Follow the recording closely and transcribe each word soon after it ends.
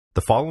The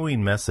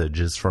following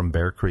message is from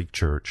Bear Creek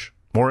Church.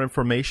 More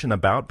information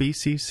about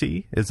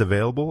BCC is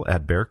available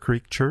at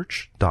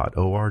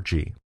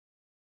bearcreekchurch.org.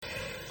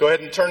 Go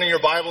ahead and turn in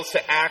your Bibles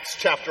to Acts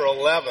chapter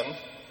 11.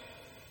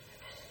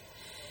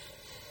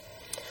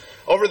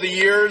 Over the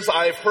years,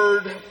 I've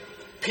heard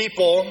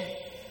people,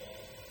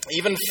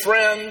 even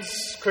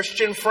friends,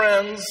 Christian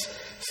friends,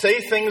 say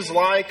things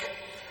like,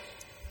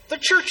 the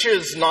church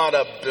is not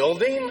a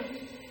building,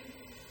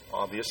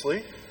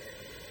 obviously,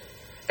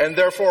 and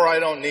therefore I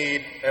don't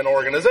need an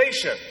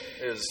organization,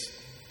 is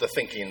the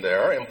thinking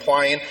there,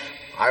 implying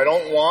I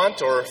don't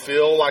want or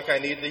feel like I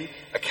need the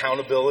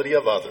accountability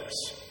of others.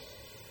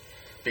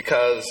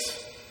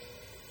 Because,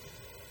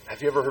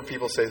 have you ever heard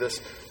people say this?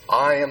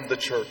 I am the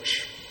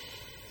church.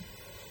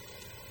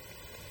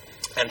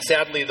 And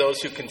sadly,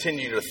 those who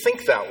continue to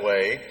think that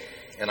way,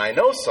 and I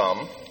know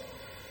some,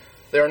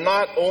 they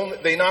not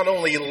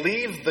only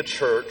leave the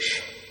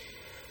church,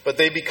 but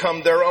they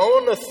become their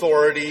own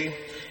authority,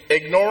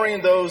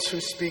 ignoring those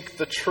who speak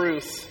the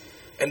truth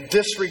and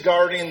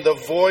disregarding the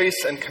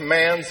voice and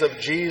commands of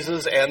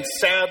Jesus, and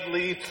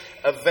sadly,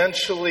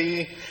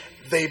 eventually,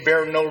 they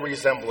bear no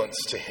resemblance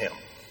to him.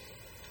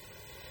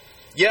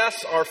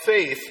 Yes, our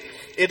faith,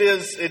 it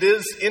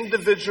is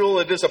individual,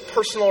 it is a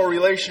personal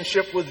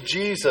relationship with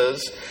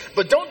Jesus,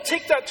 but don't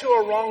take that to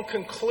a wrong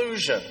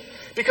conclusion.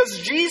 Because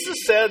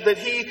Jesus said that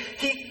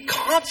he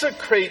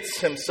consecrates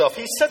himself.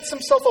 He sets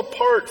himself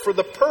apart for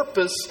the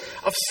purpose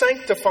of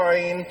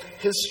sanctifying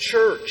his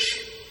church.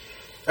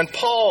 And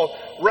Paul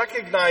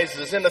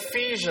recognizes in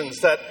Ephesians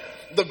that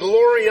the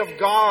glory of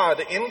God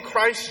in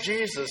Christ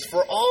Jesus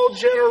for all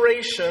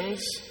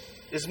generations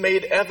is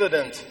made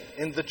evident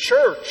in the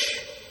church.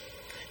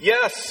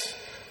 Yes,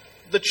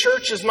 the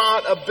church is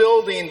not a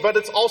building, but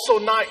it's also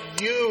not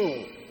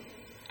you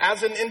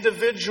as an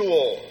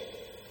individual.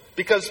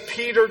 Because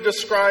Peter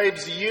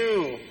describes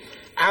you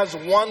as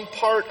one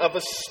part of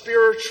a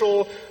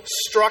spiritual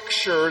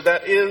structure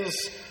that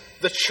is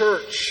the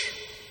church.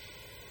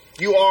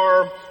 You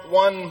are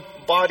one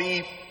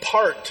body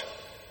part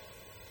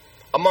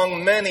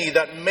among many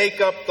that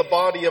make up the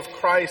body of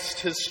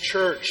Christ, his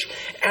church.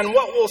 And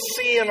what we'll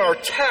see in our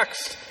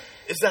text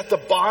is that the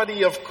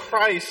body of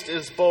Christ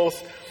is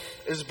both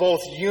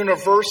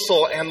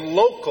universal and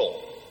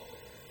local.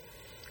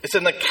 It's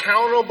an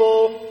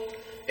accountable,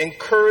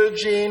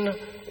 encouraging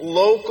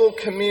local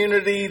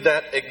community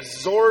that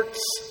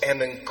exhorts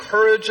and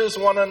encourages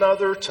one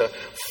another to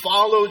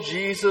follow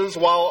Jesus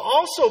while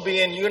also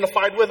being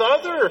unified with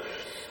other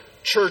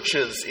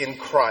churches in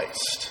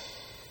Christ.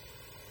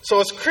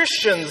 So as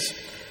Christians,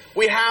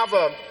 we have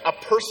a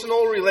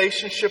personal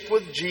relationship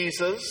with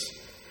Jesus,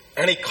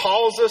 and he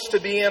calls us to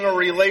be in a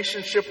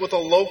relationship with a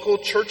local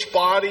church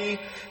body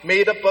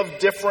made up of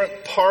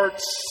different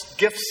parts,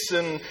 gifts,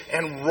 and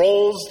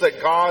roles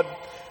that God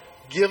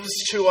gives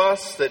to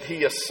us, that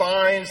he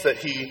assigns, that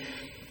he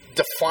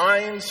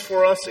defines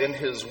for us in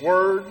his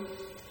word.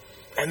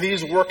 And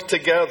these work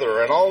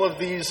together. And all of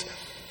these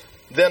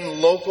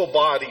then local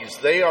bodies,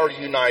 they are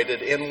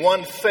united in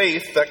one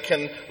faith that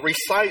can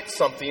recite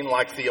something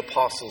like the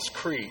Apostles'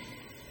 Creed.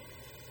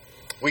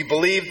 We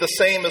believe the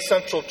same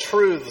essential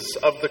truths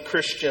of the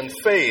Christian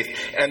faith.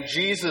 And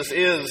Jesus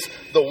is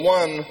the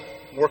one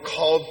we're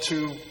called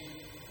to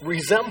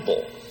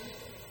resemble.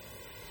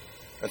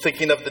 And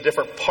thinking of the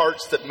different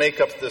parts that make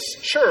up this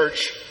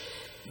church,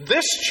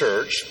 I'm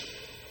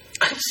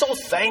so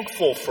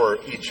thankful for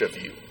each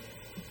of you.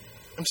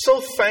 I'm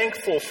so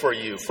thankful for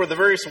you, for the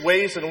various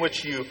ways in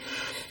which you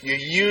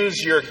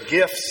use your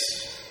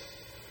gifts.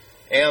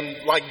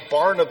 And like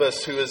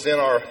Barnabas, who is in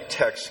our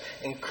text,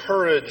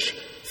 encourage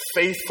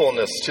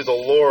faithfulness to the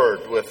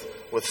Lord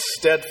with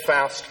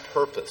steadfast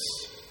purpose.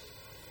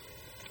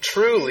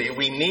 Truly,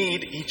 we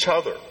need each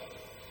other.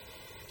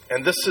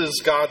 And this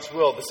is God's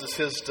will. This is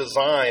his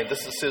design.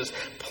 This is his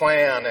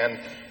plan. And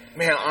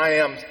man, I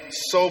am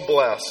so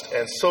blessed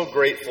and so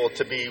grateful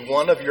to be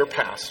one of your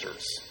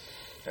pastors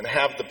and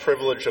have the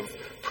privilege of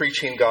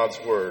preaching God's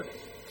word.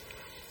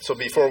 So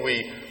before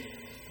we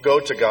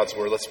go to God's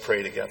word, let's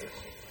pray together.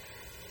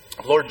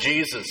 Lord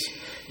Jesus,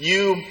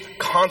 you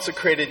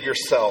consecrated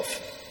yourself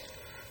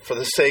for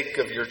the sake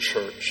of your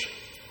church,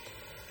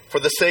 for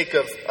the sake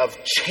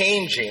of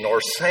changing or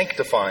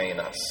sanctifying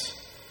us.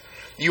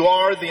 You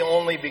are the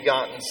only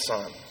begotten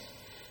Son,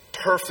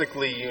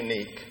 perfectly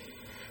unique.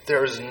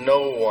 There is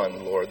no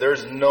one, Lord. There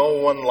is no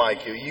one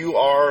like you. You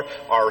are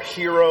our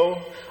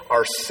hero,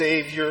 our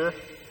Savior,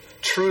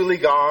 truly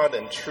God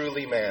and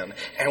truly man.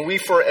 And we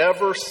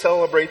forever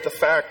celebrate the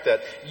fact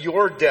that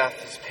your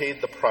death has paid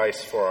the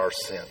price for our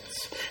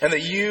sins. And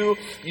that you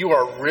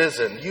are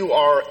risen. You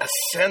are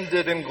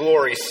ascended in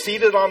glory,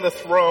 seated on the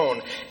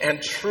throne.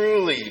 And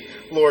truly,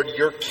 Lord,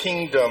 your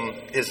kingdom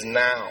is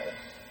now.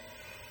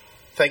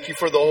 Thank you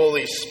for the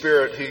Holy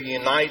Spirit who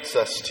unites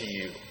us to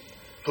you,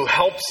 who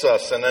helps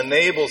us and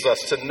enables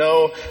us to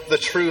know the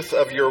truth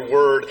of your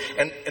word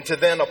and to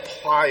then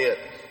apply it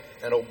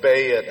and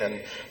obey it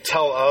and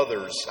tell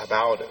others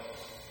about it.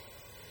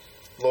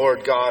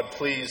 Lord God,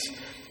 please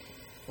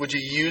would you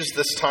use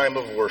this time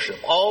of worship,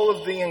 all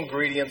of the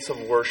ingredients of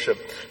worship,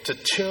 to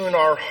tune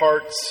our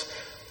hearts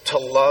to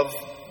love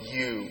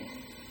you,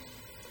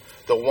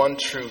 the one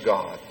true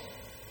God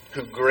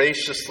who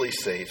graciously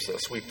saves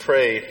us. We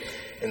pray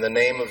in the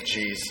name of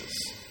Jesus.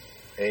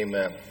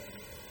 Amen.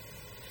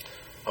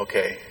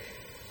 Okay.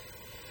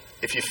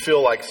 If you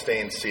feel like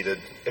staying seated,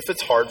 if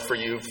it's hard for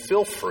you,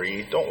 feel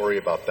free. Don't worry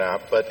about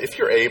that. But if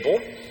you're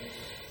able,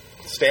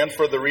 stand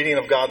for the reading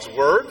of God's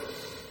Word.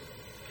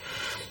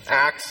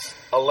 Acts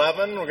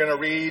 11, we're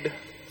going to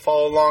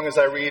follow along as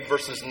I read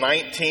verses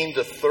 19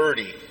 to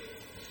 30.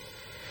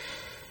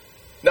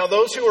 Now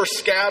those who were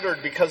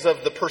scattered because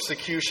of the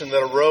persecution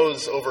that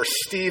arose over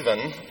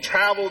Stephen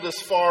traveled as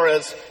far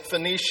as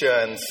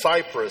Phoenicia and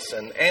Cyprus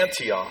and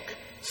Antioch,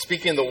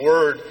 speaking the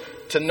word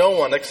to no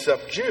one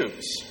except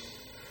Jews.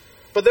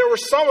 But there were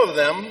some of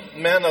them,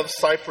 men of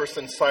Cyprus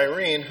and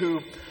Cyrene,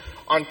 who,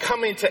 on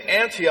coming to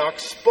Antioch,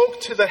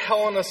 spoke to the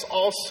Hellenists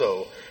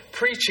also,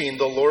 preaching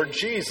the Lord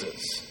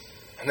Jesus.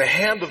 And the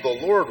hand of the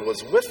Lord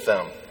was with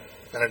them,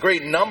 and a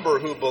great number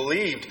who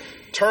believed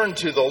turned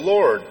to the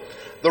Lord.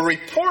 The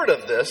report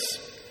of this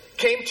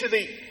came to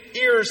the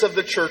ears of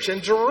the church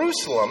in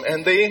Jerusalem,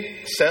 and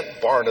they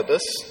sent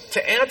Barnabas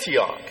to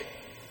Antioch.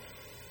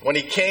 When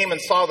he came and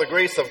saw the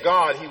grace of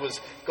God, he was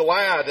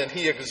glad, and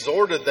he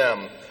exhorted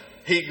them.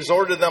 He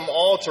exhorted them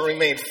all to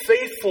remain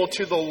faithful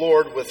to the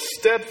Lord with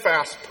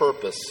steadfast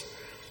purpose,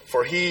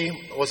 for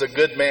he was a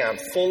good man,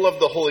 full of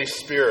the Holy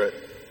Spirit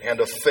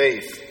and of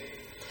faith.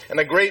 And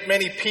a great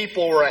many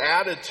people were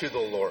added to the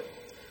Lord.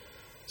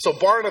 So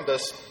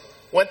Barnabas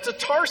went to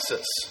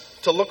Tarsus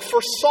to look for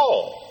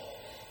Saul.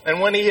 And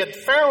when he had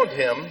found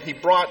him, he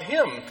brought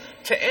him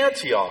to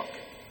Antioch.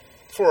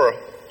 For a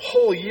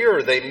whole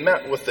year they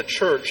met with the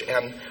church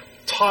and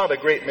taught a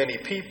great many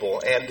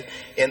people. And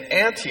in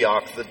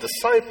Antioch the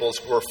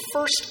disciples were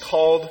first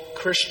called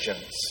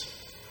Christians.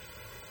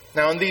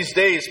 Now in these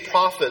days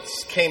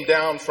prophets came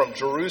down from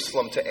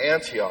Jerusalem to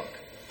Antioch.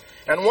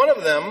 And one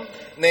of them,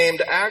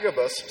 named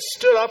Agabus,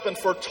 stood up and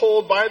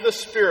foretold by the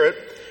Spirit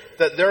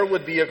that there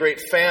would be a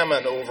great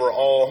famine over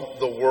all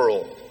the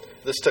world.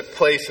 This took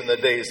place in the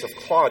days of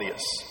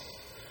Claudius.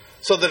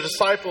 So the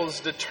disciples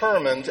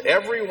determined,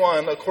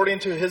 everyone according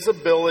to his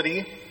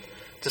ability,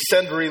 to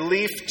send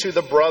relief to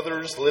the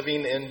brothers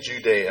living in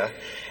Judea.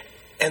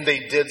 And they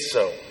did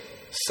so,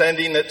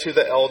 sending it to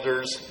the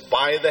elders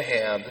by the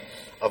hand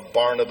of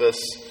Barnabas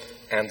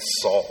and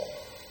Saul.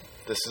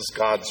 This is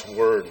God's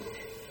word.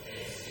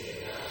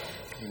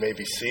 You may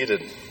be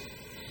seated.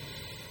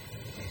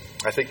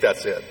 I think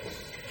that's it.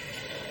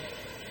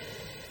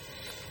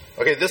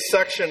 Okay, this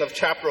section of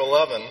chapter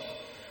 11,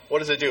 what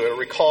does it do? It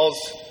recalls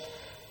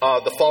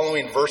the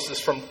following verses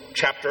from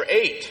chapter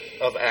 8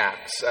 of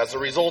Acts. As a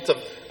result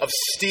of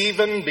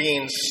Stephen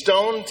being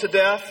stoned to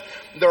death,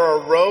 there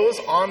arose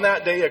on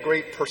that day a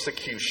great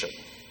persecution.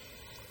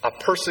 A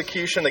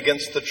persecution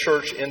against the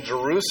church in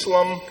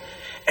Jerusalem.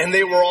 And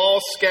they were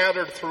all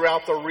scattered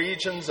throughout the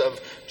regions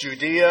of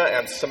Judea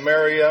and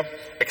Samaria,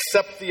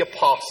 except the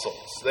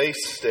apostles. They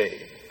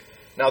stayed.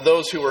 Now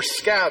those who were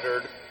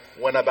scattered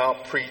went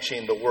about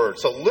preaching the word.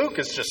 So Luke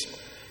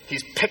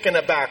he's picking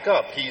it back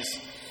up.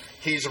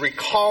 He's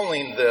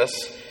recalling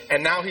this,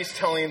 and now he's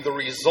telling the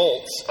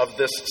results of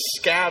this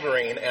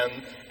scattering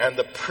and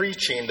the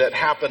preaching that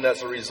happened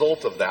as a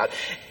result of that.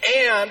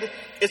 And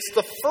it's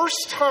the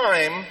first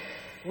time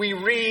we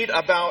read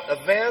about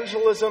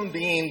evangelism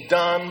being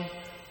done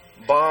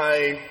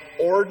by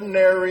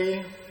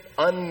ordinary,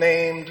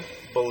 unnamed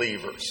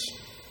believers.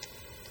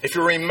 If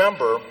you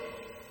remember,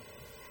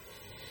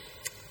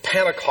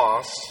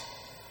 Pentecost,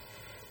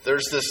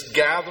 there's this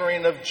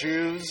gathering of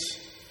Jews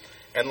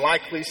and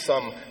likely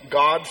some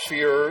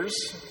God-fearers,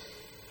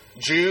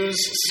 Jews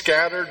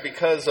scattered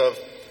because of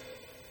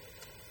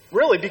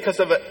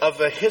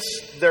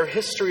their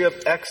history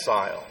of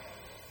exile,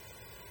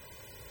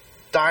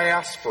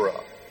 diaspora.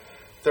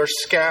 They're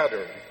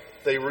scattered.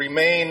 They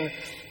remain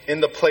in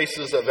the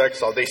places of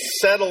exile. They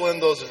settle in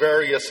those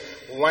various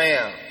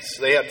lands.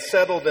 They had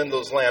settled in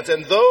those lands.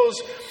 And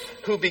those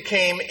who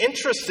became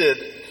interested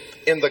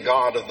in the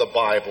God of the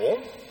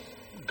Bible,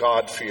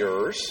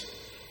 God-fearers,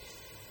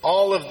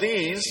 all of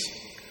these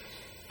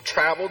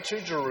traveled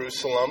to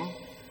Jerusalem,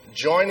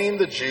 joining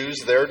the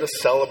Jews there to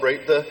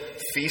celebrate the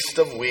Feast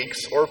of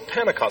Weeks or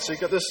Pentecost. So you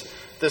got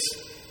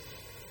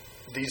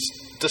these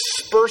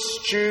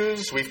dispersed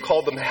Jews. We've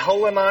called them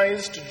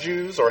Hellenized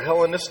Jews or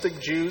Hellenistic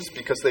Jews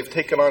because they've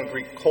taken on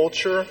Greek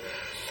culture.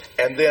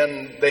 And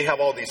then they have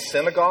all these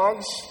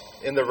synagogues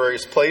in their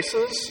various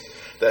places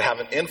that have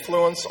an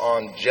influence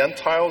on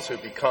Gentiles who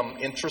become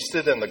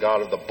interested in the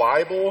God of the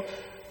Bible.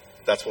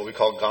 That's what we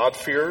call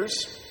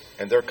God-fearers.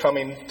 And they're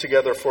coming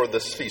together for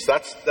this feast.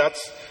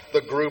 That's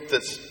the group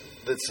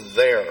that's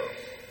there.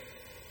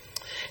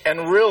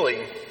 And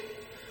really,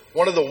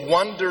 one of the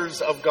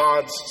wonders of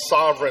God's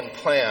sovereign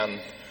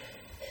plan,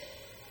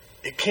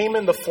 it came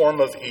in the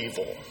form of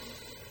evil.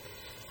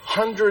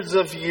 Hundreds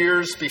of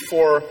years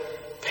before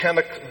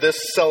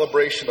this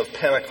celebration of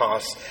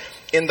Pentecost,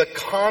 in the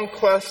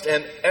conquest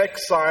and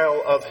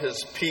exile of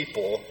his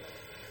people,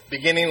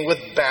 beginning with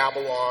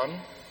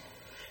Babylon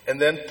and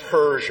then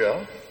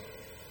Persia.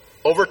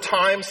 Over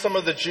time, some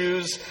of the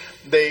Jews,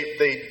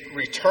 they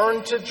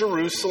returned to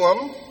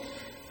Jerusalem,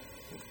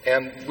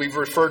 and we've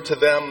referred to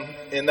them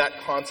in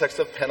that context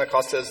of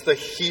Pentecost as the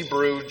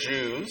Hebrew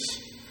Jews,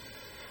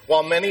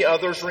 while many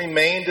others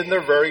remained in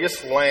their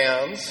various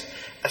lands,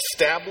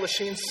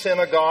 establishing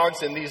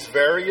synagogues in these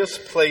various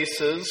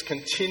places,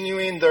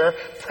 continuing their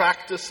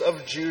practice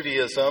of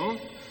Judaism,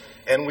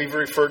 and we've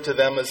referred to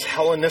them as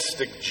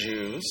Hellenistic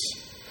Jews.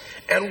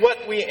 And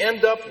what we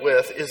end up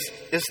with is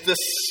this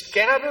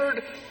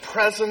scattered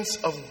presence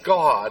of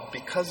God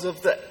because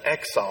of the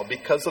exile,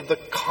 because of the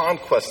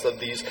conquest of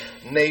these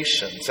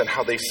nations and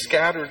how they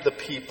scattered the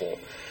people.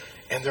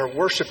 And they're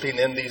worshiping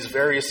in these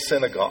various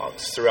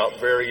synagogues throughout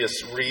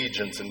various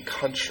regions and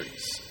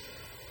countries.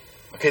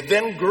 Okay,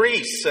 then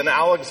Greece and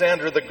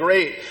Alexander the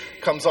Great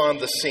comes on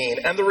the scene.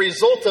 And the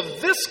result of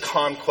this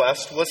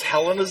conquest was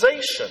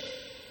Hellenization.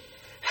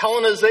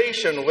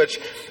 Hellenization, which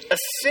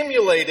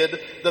assimilated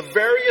the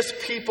various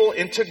people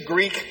into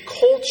Greek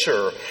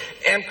culture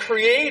and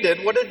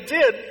created what it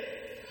did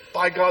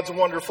by God's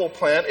wonderful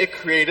plan. It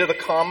created a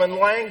common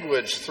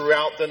language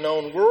throughout the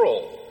known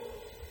world.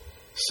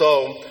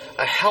 So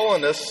a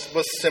Hellenist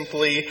was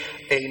simply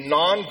a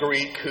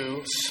non-Greek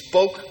who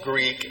spoke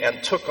Greek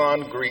and took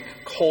on Greek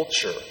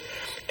culture.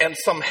 And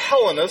some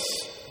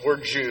Hellenists were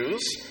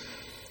Jews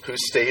who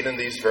stayed in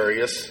these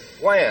various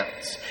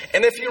lands.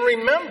 And if you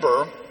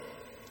remember,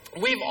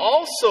 we've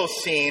also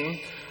seen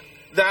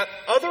that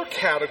other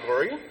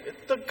category,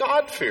 the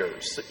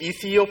God-fearers, the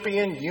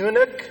Ethiopian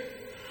eunuch,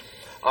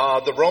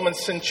 the Roman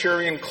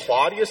centurion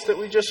Claudius that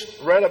we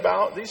just read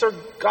about. These are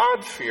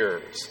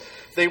God-fearers.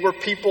 They were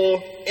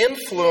people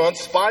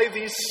influenced by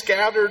these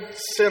scattered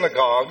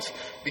synagogues,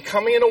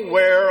 becoming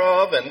aware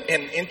of and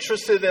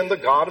interested in the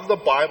God of the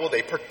Bible.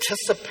 They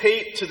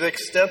participate to the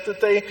extent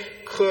that they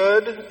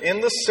could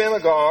in the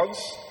synagogues,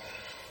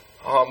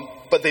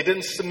 but they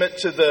didn't submit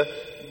to the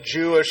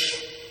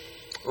Jewish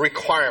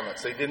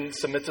requirements. They didn't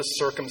submit to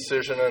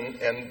circumcision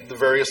and the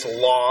various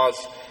laws.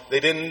 They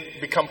didn't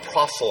become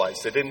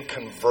proselytes. They didn't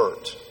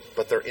convert,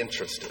 but they're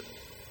interested.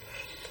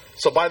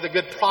 So by the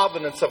good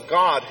providence of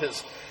God,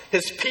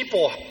 His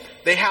people,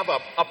 they have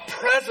a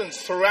presence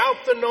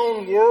throughout the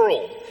known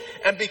world.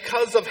 And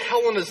because of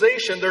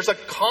Hellenization, there's a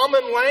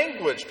common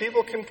language.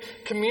 People can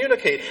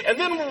communicate. And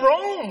then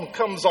Rome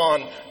comes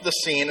on the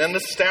scene and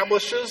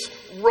establishes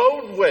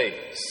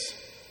roadways.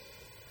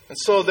 And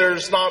so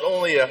there's not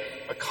only a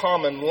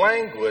common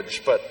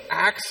language, but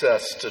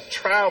access to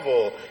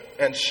travel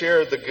and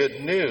share the good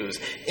news.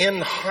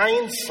 In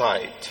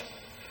hindsight,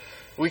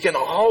 we can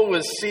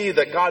always see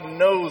that God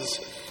knows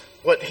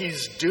what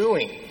He's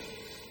doing,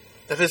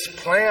 that His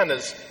plan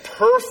is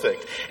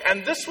perfect.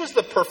 And this was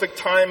the perfect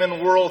time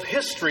in world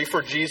history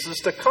for Jesus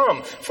to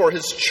come, for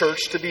His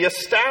church to be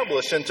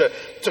established and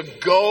to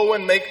go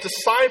and make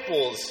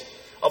disciples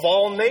of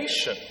all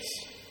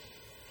nations.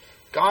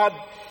 God,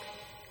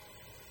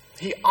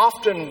 He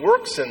often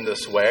works in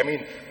this way. I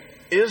mean,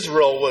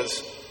 Israel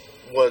was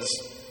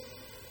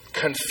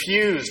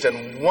confused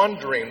and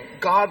wondering,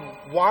 God,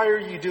 why are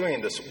you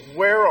doing this?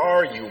 Where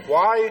are you?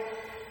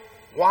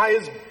 Why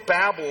is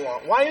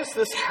Babylon? Why is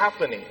this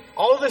happening?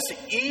 All of this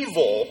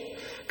evil,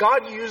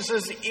 God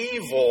uses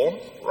evil,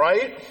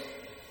 right?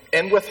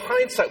 And with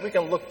hindsight, we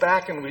can look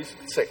back and we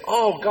say,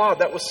 oh, God,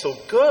 that was so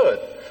good.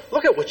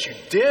 Look at what you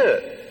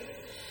did.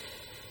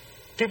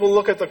 People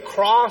look at the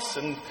cross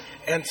and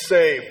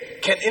say,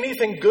 can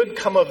anything good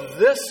come of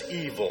this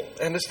evil?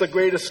 And it's the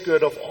greatest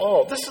good of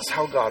all. This is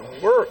how God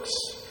works.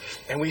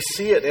 And we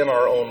see it in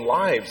our own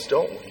lives,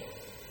 don't we?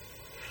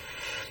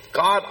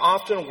 God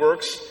often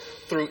works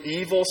through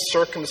evil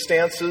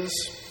circumstances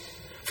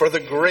for the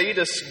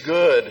greatest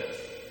good.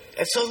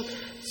 And so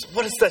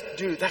what does that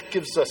do? That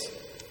gives us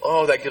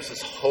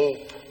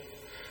hope.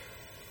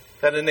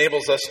 That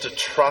enables us to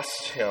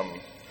trust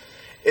Him.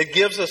 It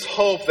gives us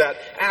hope that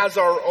as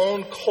our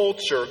own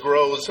culture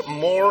grows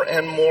more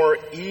and more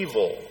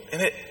evil,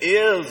 and it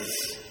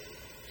is,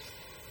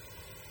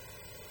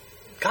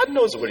 God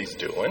knows what He's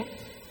doing.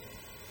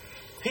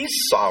 He's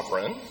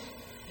sovereign.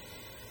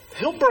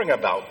 He'll bring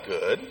about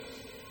good.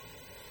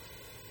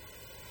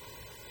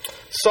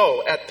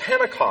 So, at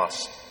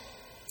Pentecost,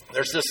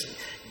 there's this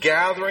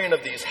gathering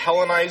of these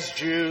Hellenized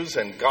Jews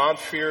and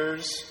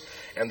God-fearers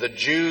and the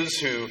Jews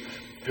who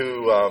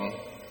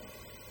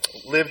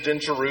lived in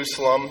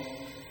Jerusalem.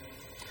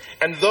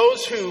 And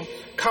those who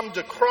come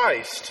to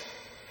Christ,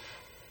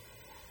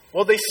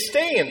 well, they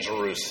stay in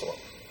Jerusalem.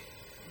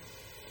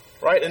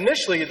 Right?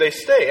 Initially, they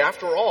stay.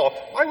 After all,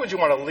 why would you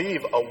want to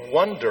leave a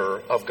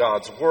wonder of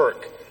God's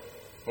work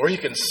where you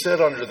can sit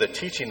under the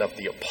teaching of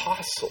the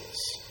apostles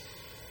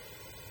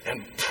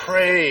and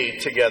pray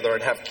together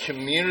and have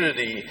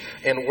community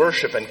in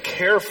worship and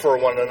care for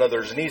one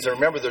another's needs? And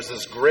remember, there's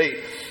this great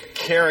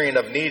caring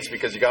of needs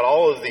because you got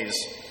all of these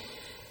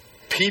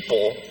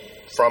people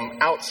from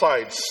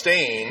outside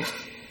staying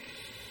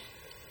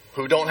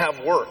who don't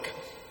have work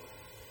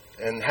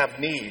and have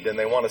need and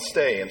they want to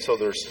stay. And so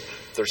there's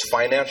There's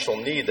financial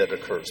need that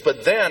occurs.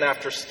 But then,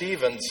 after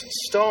Stephen's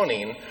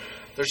stoning,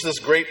 there's this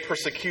great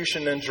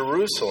persecution in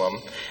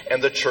Jerusalem,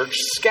 and the church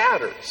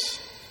scatters.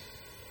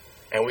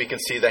 And we can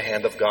see the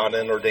hand of God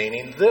in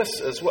ordaining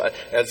this as well.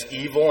 As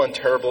evil and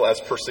terrible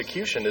as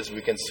persecution is,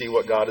 we can see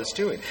what God is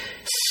doing.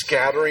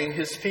 Scattering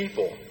his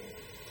people.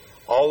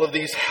 All of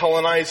these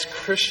Hellenized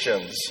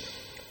Christians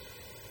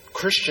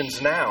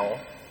now,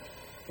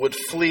 would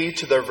flee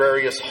to their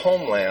various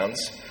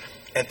homelands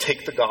and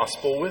take the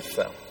gospel with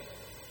them.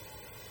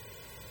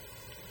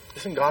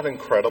 Isn't God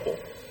incredible?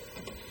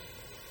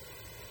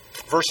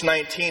 Verse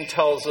 19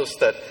 tells us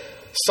that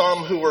some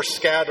who were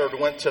scattered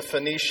went to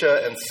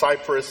Phoenicia and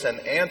Cyprus and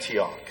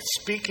Antioch.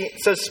 It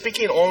says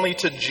speaking only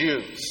to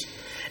Jews.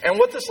 And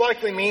what this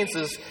likely means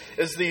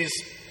is these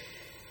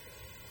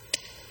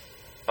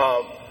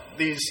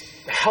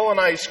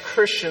Hellenized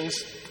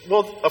Christians,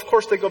 well, of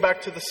course they go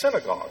back to the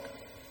synagogue.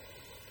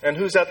 And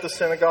who's at the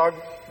synagogue?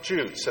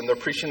 Jews. And they're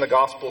preaching the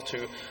gospel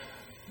to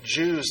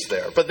Jews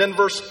there. But then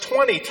verse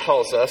 20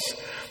 tells us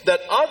that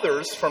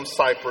others from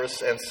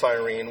Cyprus and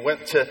Cyrene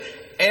went to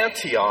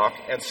Antioch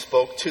and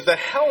spoke to the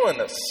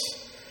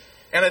Hellenists.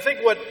 And I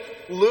think what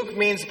Luke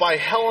means by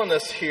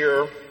Hellenists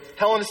here,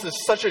 Hellenists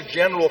is such a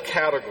general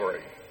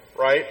category,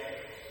 right?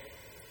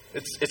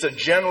 It's a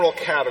general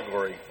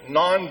category.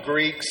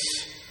 Non-Greeks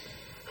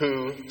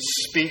who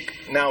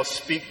now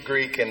speak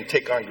Greek and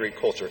take on Greek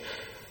culture.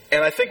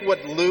 And I think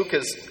what Luke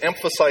is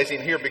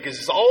emphasizing here, because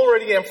he's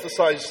already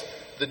emphasized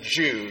the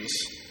Jews,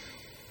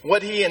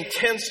 what he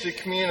intends to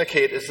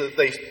communicate is that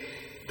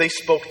they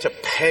spoke to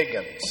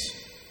pagans.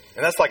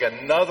 And that's like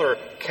another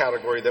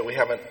category that we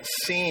haven't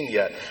seen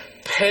yet.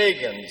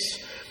 Pagans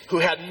who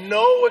had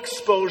no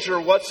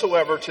exposure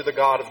whatsoever to the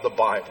God of the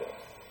Bible.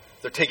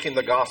 They're taking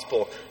the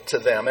gospel to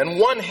them. And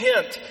one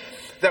hint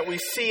that we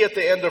see at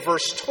the end of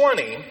verse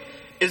 20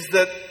 is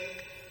that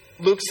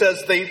Luke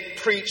says they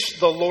preach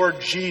the Lord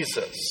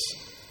Jesus.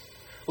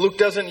 Luke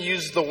doesn't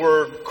use the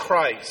word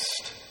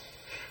Christ,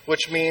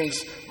 which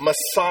means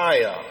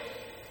Messiah,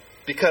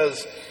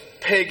 because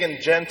pagan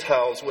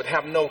Gentiles would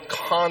have no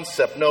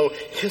concept, no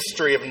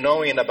history of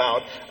knowing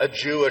about a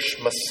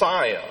Jewish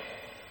Messiah.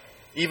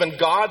 Even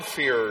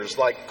God-fearers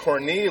like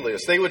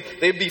Cornelius,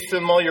 they'd be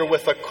familiar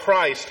with a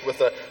Christ, with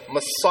a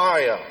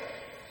Messiah.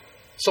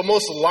 So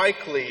most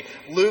likely,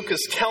 Luke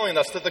is telling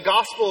us that the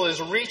gospel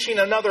is reaching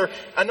another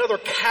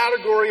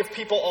category of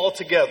people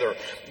altogether.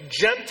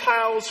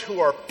 Gentiles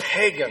who are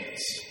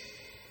pagans.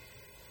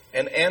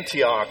 And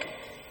Antioch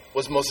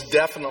was most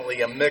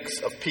definitely a mix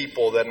of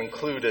people that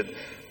included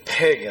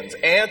pagans.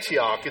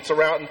 Antioch, it's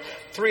around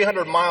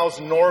 300 miles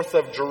north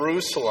of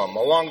Jerusalem,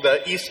 along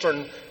the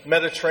eastern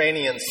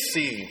Mediterranean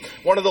Sea.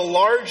 One of the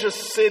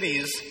largest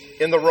cities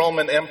in the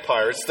Roman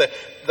Empire. It's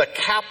the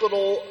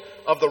capital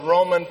of the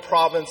Roman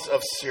province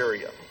of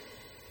Syria.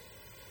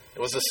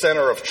 It was a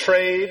center of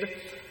trade,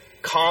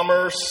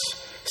 commerce,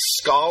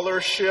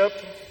 scholarship.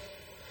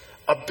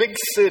 A big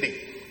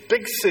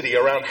city,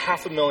 around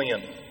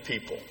 500,000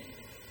 people.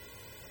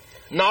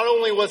 Not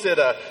only was it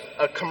a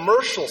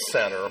commercial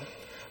center,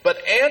 but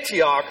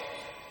Antioch,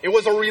 it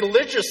was a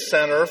religious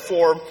center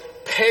for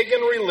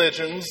pagan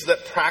religions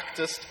that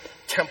practiced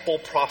temple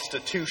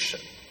prostitution.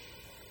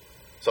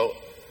 So,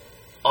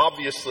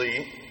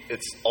 obviously,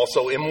 it's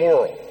also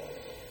immoral.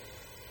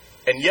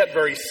 And yet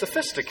very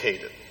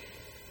sophisticated.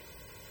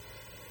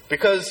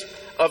 Because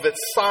of its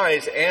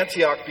size,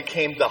 Antioch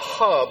became the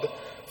hub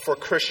for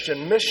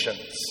Christian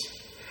missions.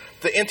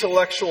 The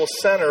intellectual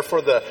center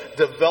for the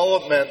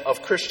development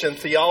of Christian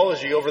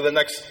theology over the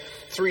next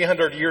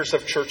 300 years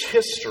of church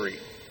history.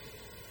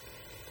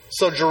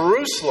 So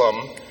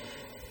Jerusalem,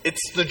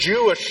 it's the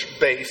Jewish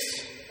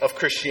base of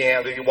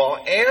Christianity,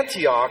 while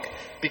Antioch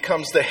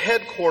becomes the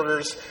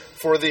headquarters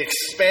for the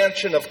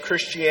expansion of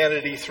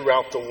Christianity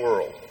throughout the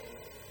world.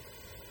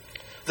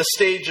 The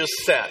stage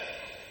is set.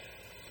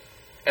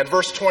 And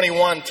verse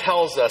 21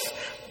 tells us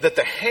that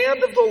the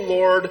hand of the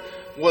Lord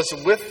was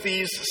with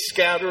these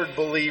scattered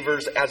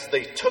believers as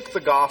they took the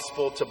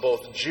gospel to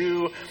both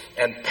Jew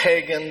and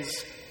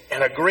pagans,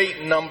 and a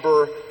great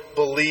number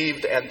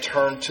believed and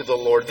turned to the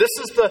Lord. This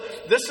is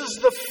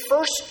the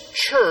first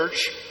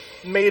church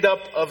made up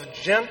of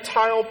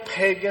Gentile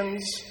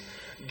pagans,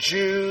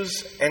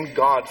 Jews, and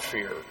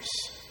God-fearers.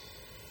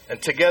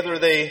 And together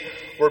they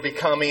were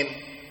becoming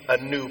a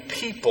new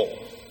people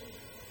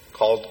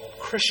called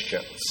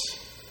Christians.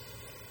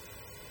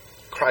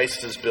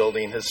 Christ is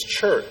building his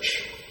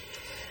church.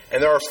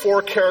 And there are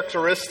 4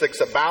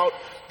 characteristics about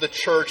the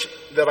church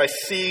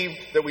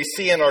that we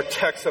see in our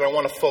text that I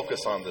want to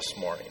focus on this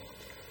morning.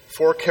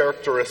 4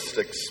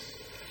 characteristics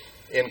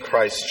in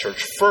Christ's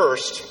church.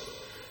 First,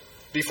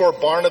 before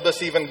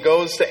Barnabas even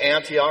goes to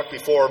Antioch,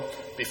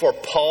 before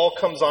Paul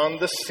comes on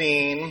the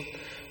scene,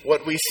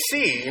 what we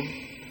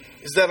see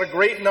is that a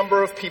great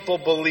number of people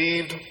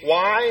believed.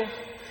 Why?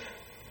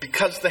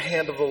 Because the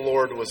hand of the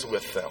Lord was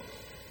with them.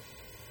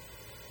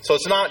 So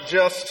it's not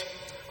just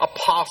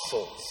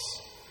apostles.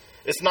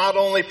 It's not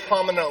only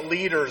prominent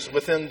leaders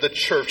within the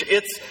church.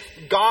 It's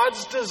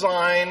God's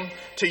design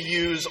to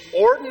use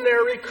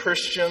ordinary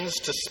Christians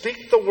to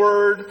speak the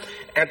word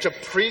and to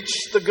preach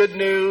the good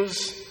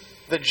news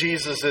that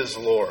Jesus is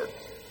Lord.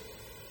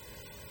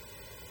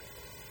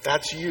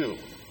 That's you.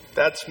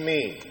 That's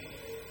me.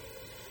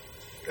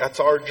 That's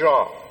our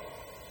job.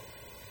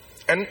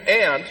 And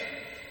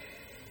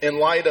in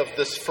light of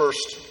this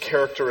first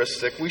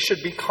characteristic, we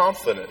should be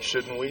confident,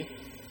 shouldn't we?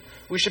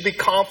 We should be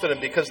confident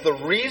because the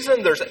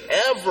reason there's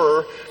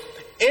ever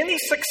any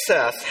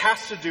success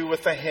has to do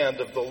with the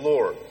hand of the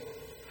Lord.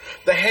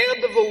 The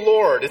hand of the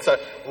Lord, it's a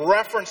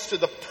reference to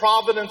the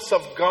providence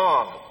of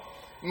God,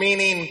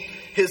 meaning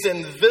His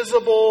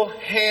invisible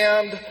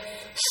hand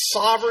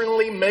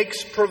sovereignly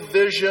makes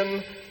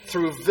provision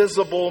through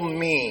visible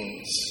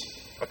means,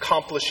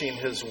 accomplishing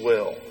His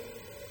will.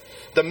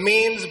 The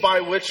means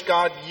by which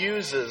God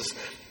uses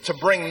to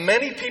bring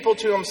many people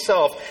to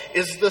Himself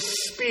is the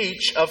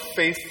speech of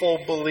faithful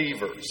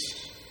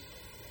believers.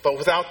 But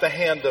without the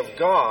hand of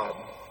God,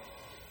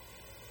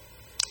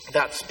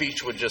 that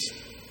speech would just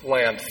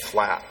land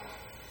flat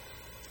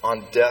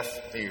on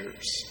deaf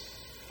ears.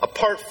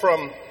 Apart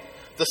from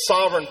the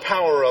sovereign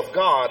power of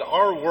God,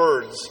 our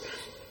words,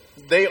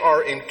 they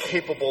are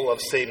incapable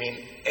of saving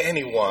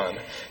anyone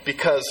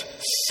because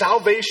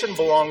salvation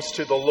belongs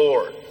to the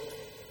Lord.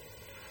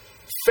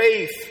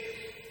 Faith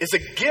is a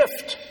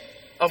gift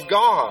of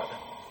God.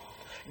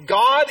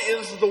 God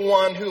is the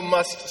one who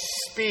must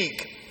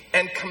speak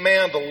and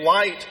command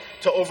light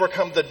to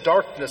overcome the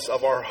darkness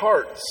of our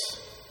hearts.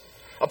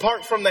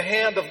 Apart from the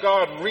hand of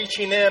God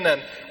reaching in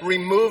and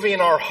removing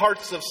our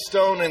hearts of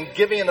stone and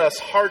giving us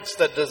hearts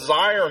that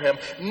desire Him,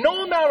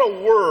 no amount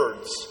of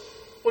words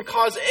would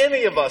cause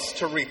any of us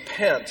to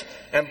repent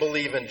and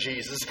believe in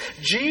Jesus.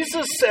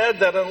 Jesus said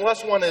that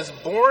unless one is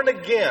born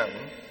again,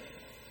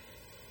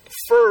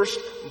 first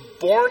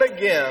born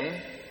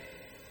again,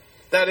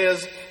 that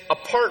is,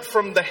 apart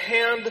from the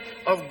hand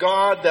of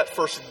God that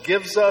first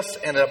gives us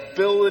an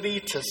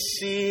ability to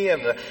see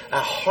and a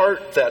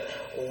heart that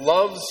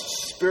loves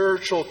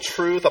spiritual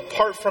truth,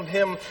 apart from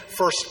Him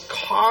first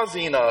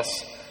causing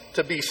us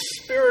to be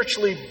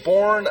spiritually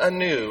born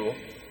anew,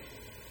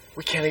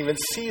 we can't even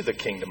see the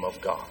kingdom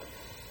of God,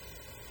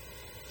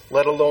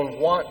 let alone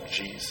want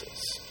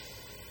Jesus.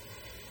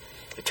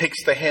 It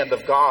takes the hand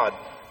of God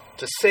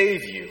to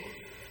save you,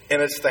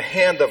 and it's the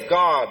hand of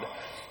God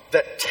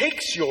that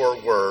takes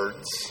your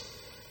words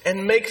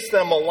and makes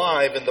them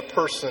alive in the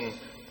person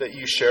that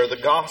you share the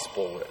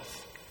gospel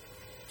with.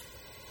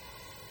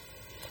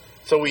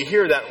 So we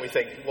hear that and we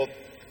think, well,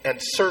 and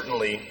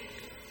certainly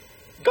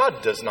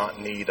God does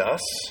not need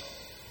us.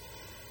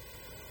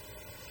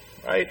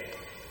 Right?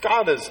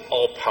 God is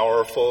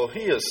all-powerful.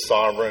 He is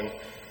sovereign.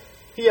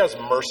 He has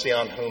mercy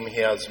on whom He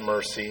has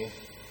mercy.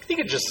 He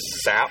could just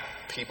zap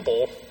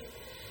people.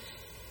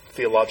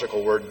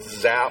 Theological word,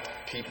 zap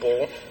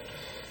people.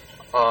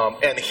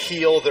 And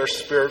heal their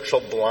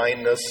spiritual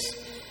blindness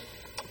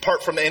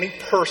apart from any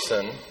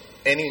person,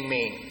 any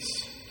means.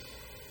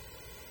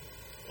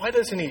 Why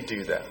doesn't He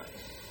do that?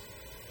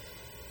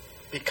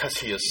 Because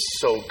He is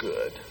so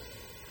good.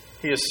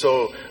 He is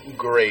so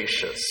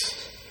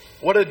gracious.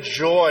 What a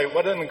joy,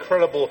 what an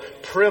incredible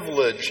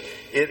privilege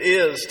it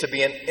is to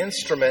be an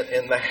instrument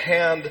in the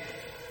hand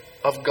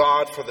of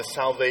God for the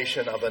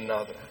salvation of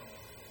another.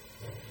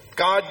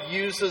 God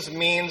uses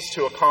means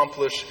to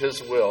accomplish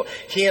His will.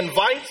 He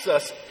invites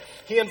us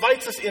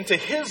into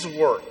His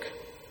work.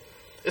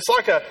 It's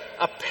like a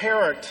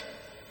parent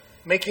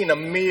making a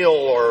meal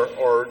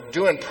or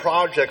doing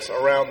projects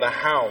around the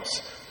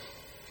house.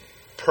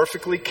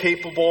 Perfectly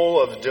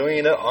capable of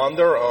doing it on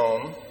their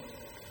own,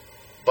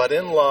 but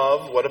in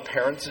love, what do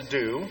parents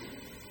do?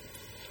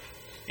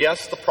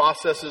 Yes, the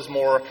process is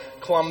more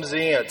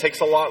clumsy and it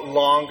takes a lot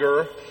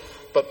longer,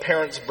 but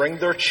parents bring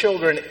their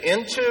children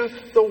into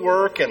the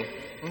work and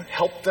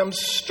help them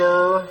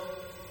stir,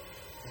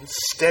 and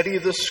steady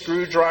the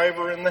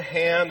screwdriver in the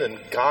hand and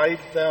guide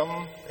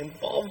them,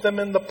 involve them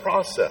in the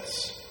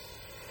process.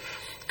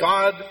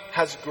 God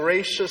has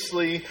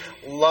graciously,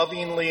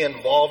 lovingly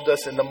involved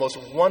us in the most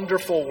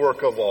wonderful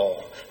work of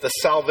all, the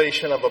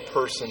salvation of a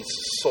person's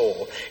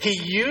soul. He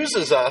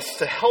uses us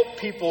to help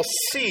people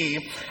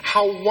see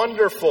how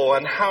wonderful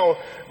and how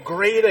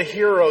great a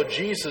hero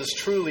Jesus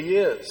truly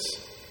is.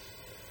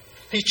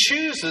 He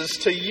chooses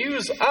to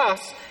use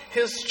us,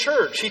 His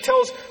church. He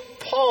tells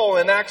Paul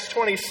in Acts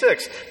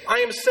 26, I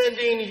am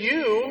sending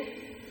you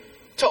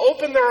to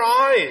open their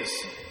eyes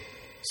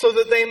so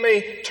that they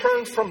may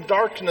turn from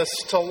darkness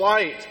to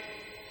light,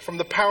 from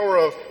the power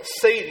of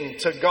Satan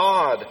to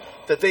God,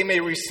 that they may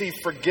receive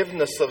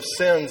forgiveness of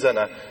sins and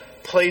a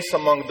place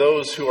among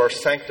those who are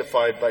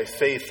sanctified by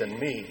faith in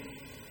me.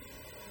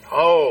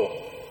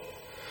 Oh,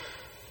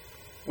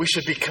 we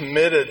should be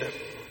committed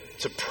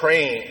to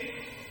praying,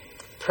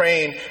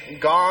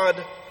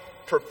 God,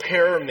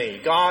 prepare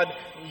me. God,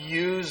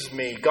 use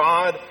me.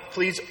 God,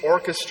 please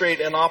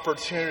orchestrate an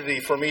opportunity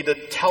for me to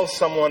tell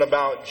someone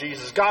about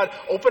Jesus. God,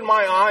 open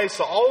my eyes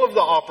to all of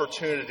the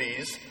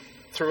opportunities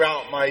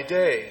throughout my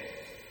day.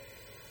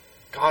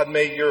 God,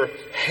 may your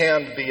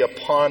hand be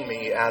upon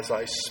me as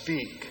I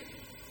speak.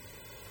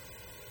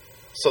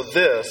 So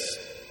this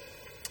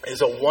is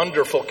a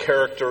wonderful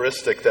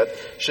characteristic that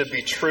should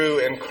be true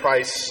in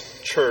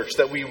Christ's church,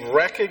 that we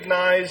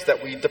recognize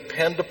that we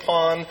depend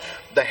upon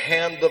the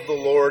hand of the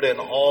Lord in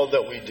all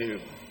that we do.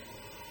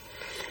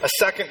 A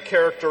second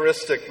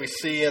characteristic we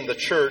see in the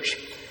church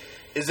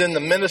is in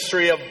the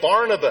ministry of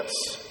Barnabas.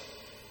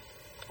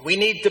 We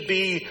need to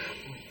be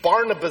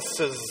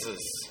Barnabases.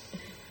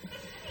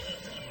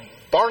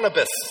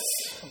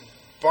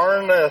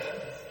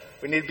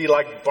 We need to be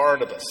like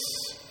Barnabas,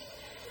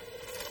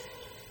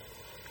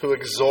 who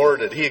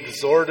exhorted. He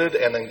exhorted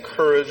and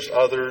encouraged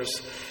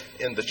others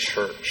in the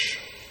church.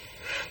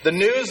 The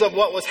news of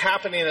what was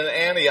happening in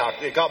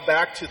Antioch, it got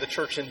back to the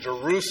church in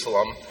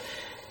Jerusalem,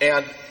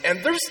 and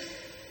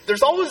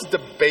there's always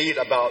debate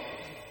about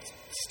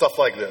stuff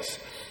like this.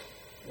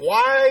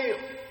 Why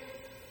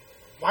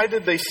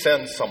did they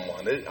send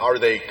someone? Are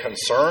they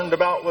concerned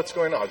about what's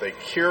going on? Are they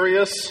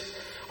curious?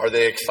 Are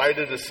they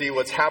excited to see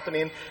what's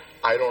happening?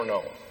 I don't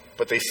know.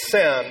 But they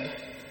send,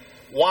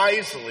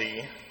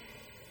 wisely,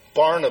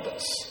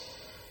 Barnabas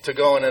to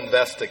go and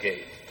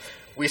investigate.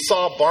 We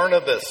saw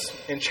Barnabas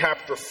in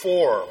chapter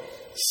 4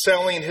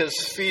 selling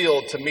his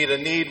field to meet a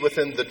need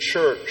within the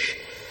church.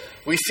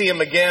 We see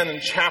him again in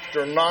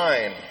chapter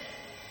 9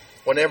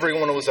 when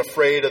everyone was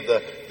afraid of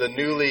the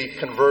newly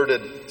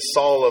converted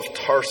Saul of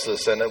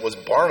Tarsus, and it was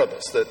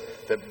Barnabas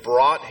that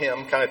brought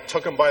him, kind of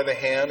took him by the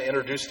hand,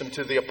 introduced him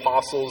to the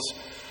apostles,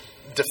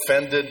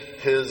 defended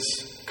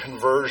his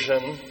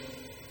conversion.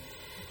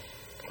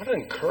 What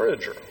an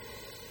encourager.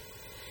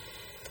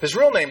 His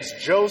real name's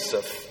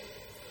Joseph,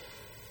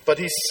 but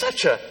he's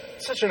such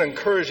an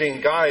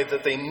encouraging guy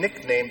that they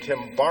nicknamed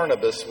him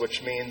Barnabas,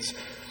 which means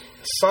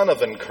son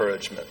of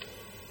encouragement.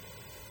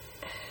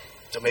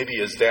 So maybe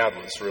his dad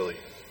was really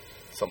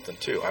something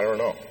too. I don't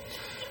know.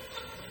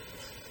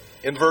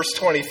 In verse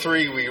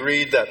 23, we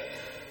read that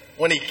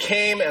when he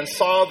came and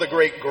saw the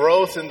great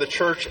growth in the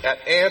church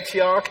at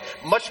Antioch,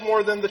 much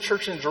more than the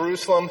church in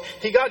Jerusalem,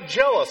 he got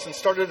jealous and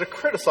started to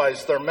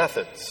criticize their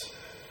methods.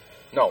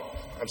 No,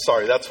 I'm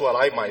sorry, that's what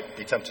I might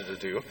be tempted to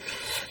do.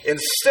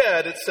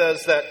 Instead, it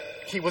says that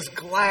he was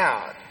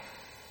glad.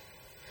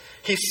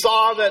 He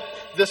saw that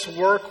this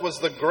work was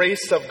the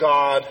grace of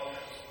God,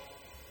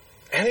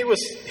 and he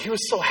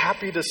was so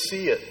happy to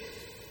see it.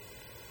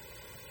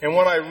 And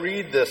when I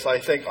read this, I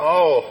think,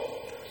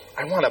 oh,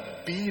 I want to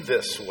be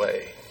this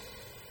way.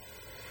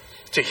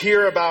 To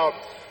hear about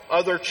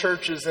other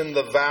churches in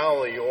the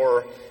valley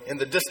or in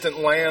the distant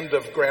land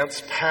of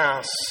Grants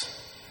Pass,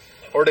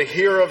 or to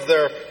hear of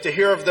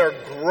their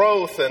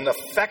growth and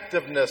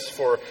effectiveness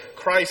for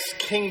Christ's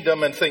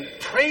kingdom and think,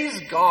 praise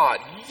God,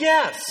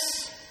 yes,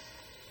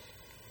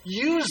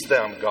 use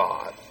them,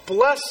 God,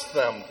 bless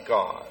them,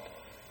 God.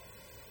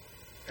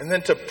 And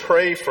then to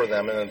pray for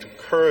them and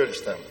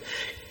encourage them.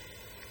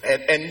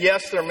 And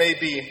yes, there may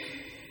be,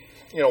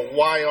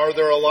 why are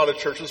there a lot of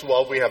churches?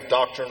 Well, we have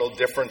doctrinal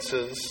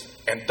differences,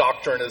 and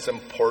doctrine is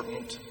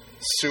important,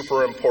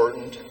 super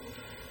important.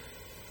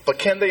 But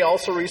can they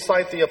also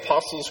recite the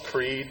Apostles'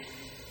 Creed?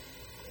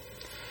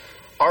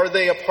 Are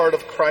they a part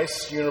of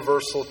Christ's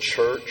universal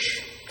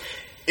church?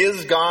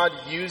 Is God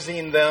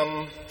using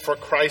them for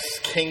Christ's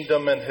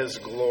kingdom and His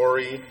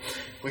glory?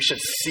 We should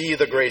see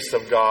the grace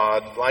of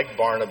God like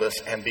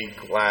Barnabas and be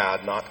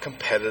glad, not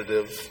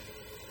competitive.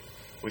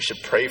 We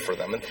should pray for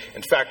them. And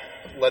in fact,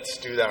 let's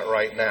do that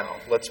right now.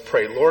 Let's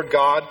pray. Lord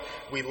God,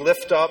 we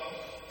lift up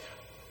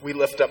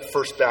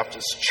First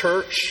Baptist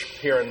Church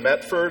here in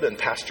Medford and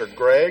Pastor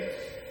Greg.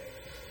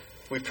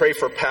 We pray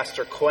for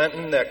Pastor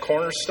Quentin at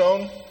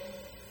Cornerstone,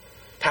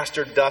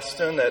 Pastor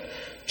Dustin at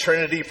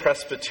Trinity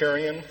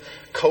Presbyterian,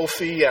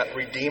 Kofi at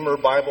Redeemer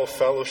Bible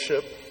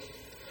Fellowship,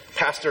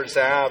 Pastor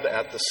Zab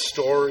at The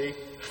Story.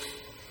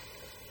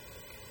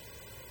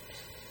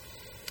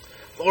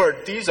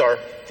 Lord, these are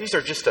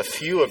just a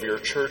few of your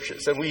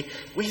churches, and we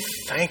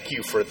thank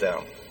you for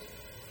them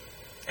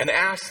and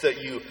ask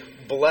that you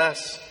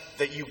bless,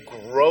 that you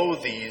grow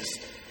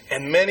these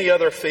and many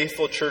other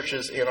faithful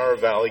churches in our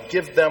valley.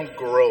 Give them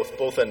growth,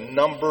 both in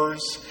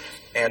numbers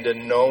and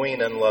in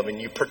knowing and loving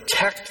you.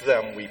 Protect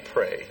them, we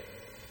pray.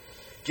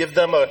 Give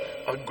them a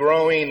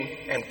growing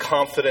and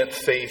confident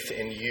faith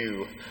in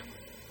you.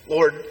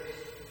 Lord,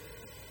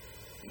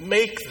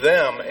 make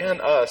them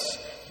and us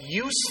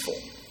useful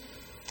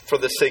for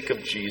the sake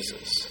of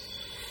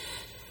Jesus,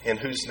 in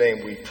whose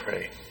name we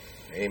pray.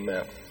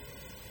 Amen.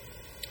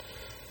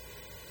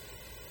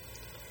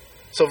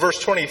 So verse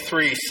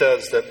 23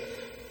 says that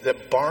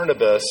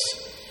Barnabas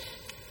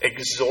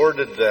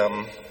exhorted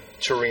them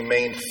to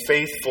remain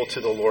faithful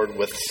to the Lord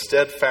with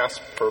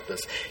steadfast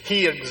purpose.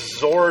 He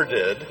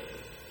exhorted,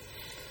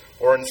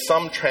 or in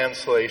some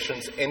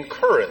translations,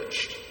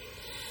 encouraged.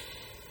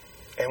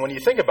 And when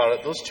you think about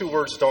it, those two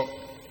words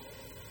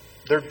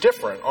they're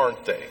different,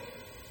 aren't they?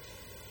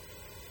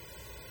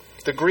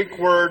 The Greek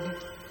word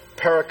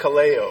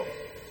parakaleo,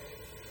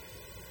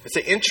 it's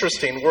an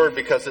interesting word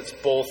because it's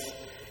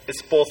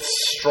both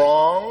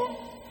strong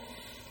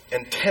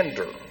and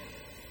tender.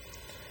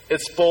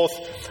 It's both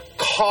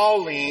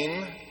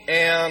calling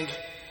and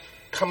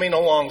coming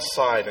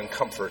alongside and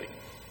comforting.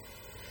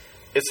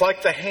 It's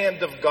like the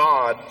hand of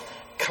God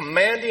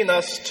commanding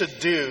us to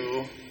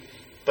do,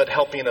 but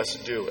helping us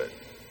do it.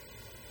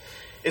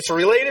 It's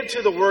related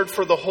to the word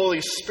for the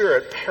Holy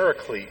Spirit,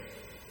 Paraclete.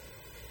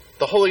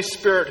 The Holy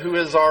Spirit who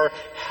is our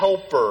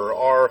helper,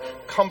 our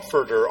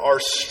comforter, our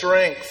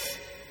strength,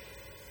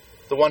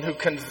 the one who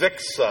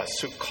convicts us,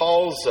 who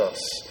calls us,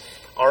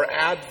 our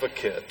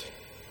advocate.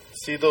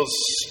 See those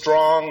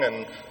strong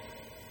and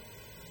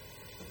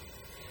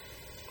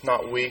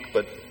not weak,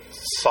 but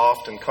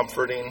soft and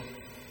comforting.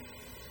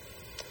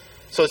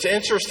 So it's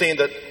interesting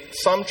that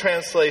some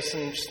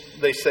translations,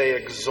 they say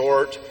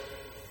exhort,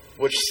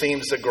 which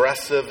seems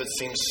aggressive, it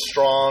seems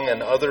strong,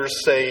 and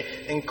others say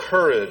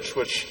encourage,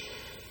 which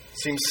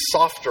seems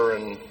softer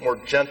and more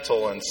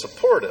gentle and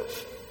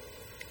supportive.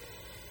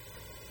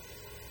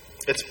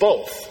 It's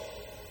both.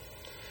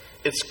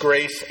 It's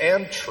grace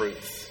and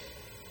truth.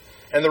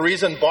 And the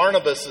reason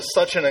Barnabas is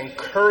such an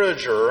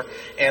encourager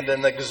and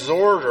an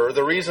exhorter,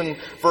 the reason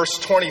verse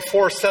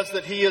 24 says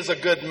that he is a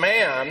good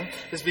man,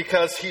 is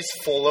because he's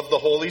full of the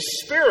Holy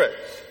Spirit.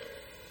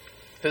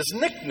 His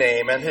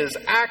nickname and his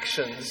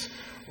actions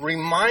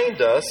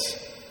remind us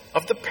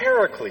of the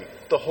Paraclete,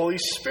 the Holy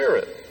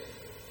Spirit.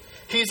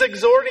 He's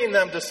exhorting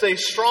them to stay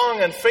strong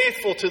and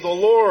faithful to the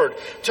Lord,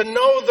 to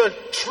know the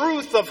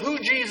truth of who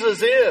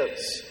Jesus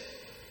is.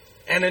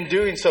 And in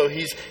doing so,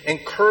 he's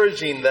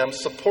encouraging them,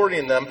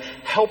 supporting them,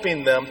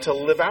 helping them to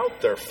live out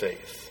their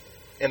faith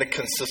in a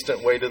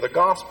consistent way to the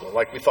gospel,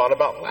 like we thought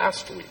about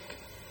last week.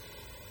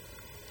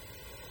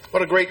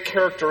 What a great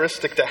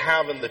characteristic to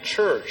have in the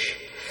church.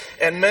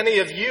 And many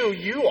of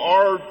you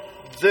are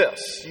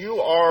this. You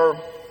are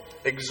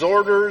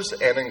exhorters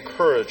and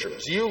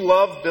encouragers. You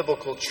love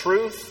biblical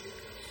truth,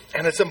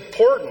 and it's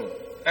important,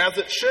 as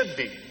it should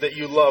be, that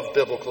you love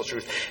biblical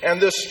truth. And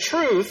this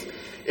truth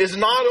is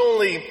not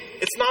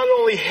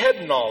only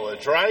head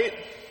knowledge, right?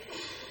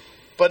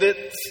 But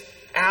it's,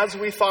 as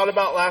we thought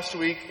about last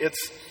week,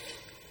 it's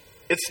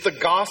the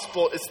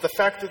gospel, it's the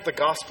fact that the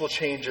gospel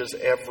changes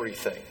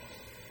everything.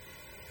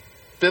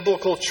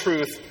 Biblical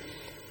truth,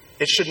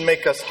 it should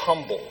make us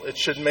humble. It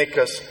should make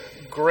us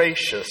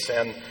gracious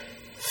and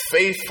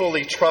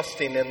faithfully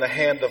trusting in the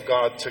hand of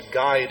God to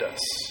guide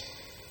us.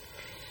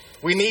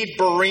 We need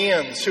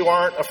Bereans who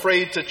aren't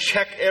afraid to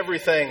check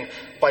everything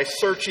by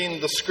searching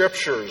the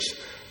Scriptures,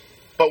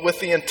 but with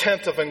the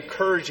intent of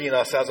encouraging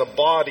us as a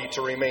body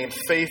to remain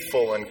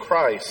faithful in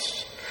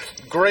Christ.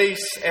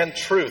 Grace and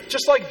truth,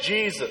 just like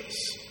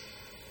Jesus,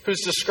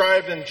 who's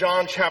described in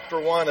John chapter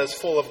 1 as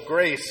full of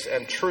grace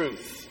and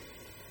truth.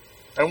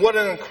 And what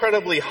an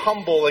incredibly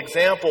humble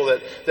example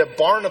that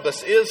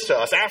Barnabas is to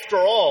us. After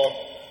all,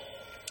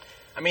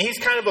 I mean, he's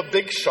kind of a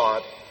big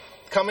shot,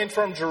 coming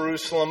from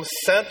Jerusalem,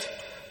 sent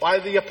by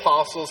the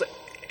apostles.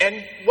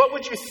 And what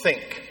would you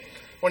think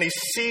when he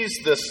sees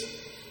this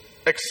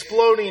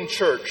exploding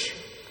church,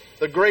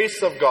 the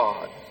grace of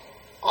God,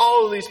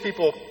 all of these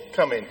people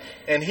coming,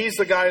 and he's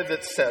the guy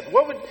that's sent?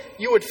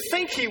 You would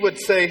think he would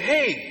say,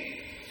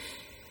 hey,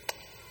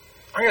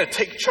 I'm going to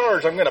take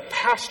charge. I'm going to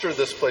pastor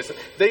this place.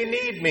 They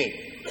need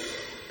me.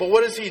 But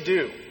what does he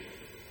do?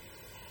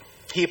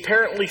 He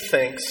apparently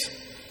thinks,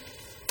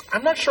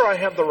 I'm not sure I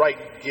have the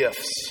right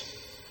gifts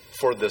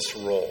for this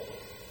role.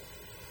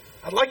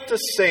 I'd like to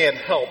say and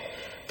help,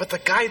 but the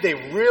guy they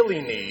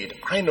really need,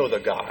 I know the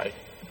guy.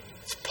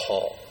 It's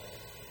Paul.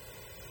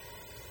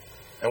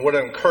 And what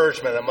an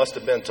encouragement it must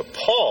have been to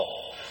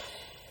Paul.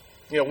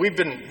 You know, we've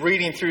been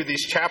reading through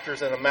these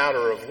chapters in a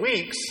matter of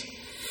weeks,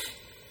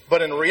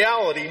 but in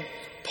reality,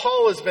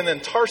 Paul has been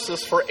in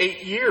Tarsus for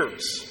 8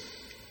 years.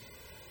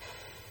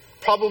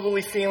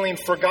 Probably feeling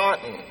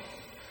forgotten.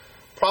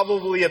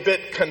 Probably a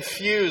bit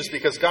confused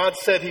because God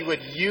said he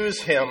would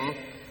use him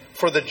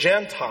for the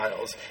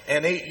Gentiles.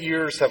 And 8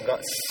 years have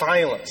got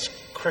silence,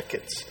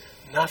 crickets,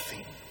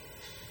 nothing.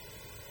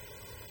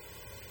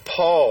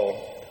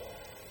 Paul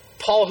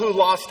who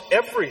lost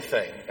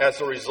everything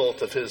as a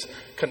result of his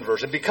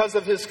conversion. Because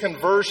of his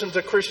conversion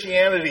to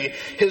Christianity,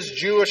 his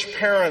Jewish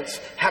parents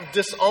have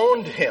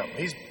disowned him.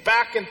 He's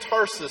back in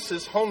Tarsus,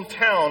 his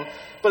hometown,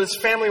 but his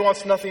family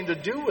wants nothing to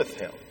do with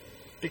him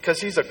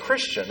because he's a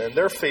Christian and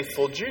they're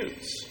faithful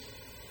Jews.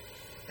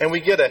 And we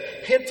get a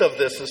hint of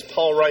this as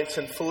Paul writes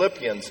in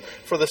Philippians,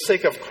 for the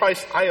sake of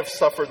Christ, I have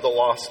suffered the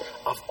loss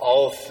of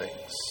all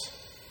things.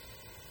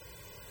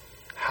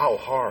 How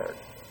hard,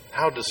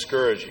 how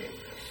discouraging.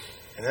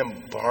 And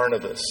then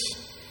Barnabas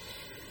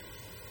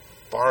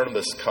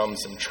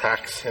comes and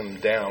tracks him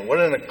down. What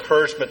an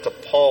encouragement to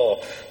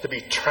Paul to be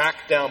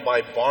tracked down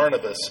by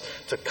Barnabas,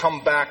 to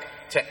come back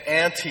to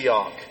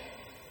Antioch,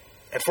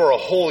 and for a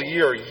whole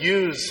year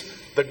use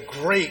the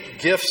great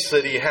gifts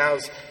that he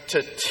has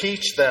to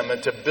teach them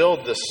and to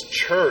build this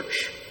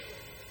church.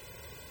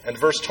 And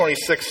verse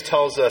 26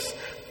 tells us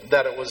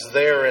that it was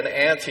there in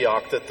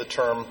Antioch that the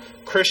term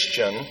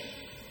Christian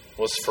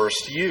was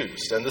first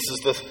used. And this is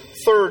the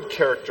third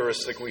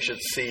characteristic we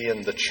should see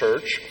in the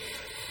church.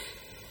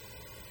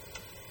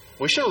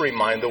 We should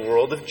remind the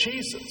world of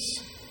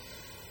Jesus.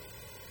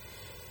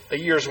 A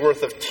year's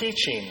worth of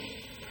teaching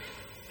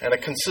and a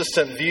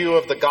consistent view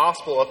of the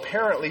gospel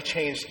apparently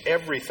changed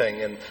everything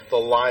in the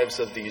lives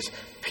of these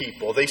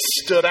people. They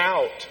stood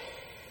out.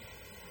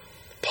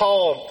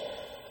 Paul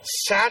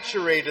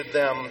saturated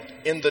them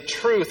in the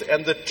truth,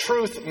 and the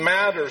truth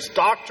matters.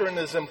 Doctrine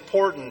is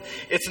important.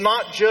 It's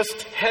not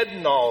just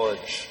head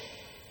knowledge.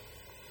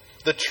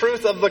 The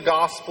truth of the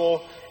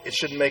gospel, it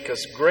should make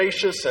us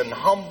gracious and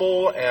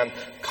humble and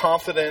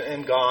confident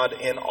in God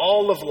in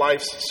all of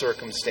life's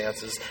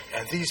circumstances.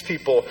 And these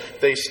people,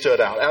 they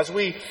stood out. As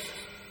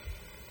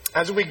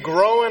we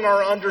grow in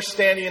our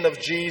understanding of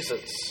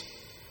Jesus,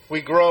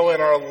 we grow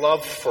in our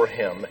love for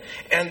Him.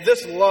 And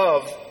this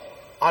love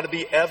ought to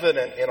be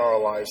evident in our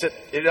lives.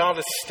 It ought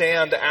to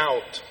stand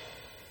out.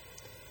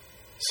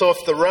 So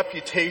if the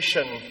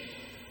reputation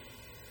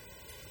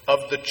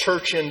of the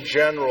church in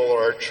general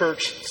or our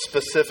church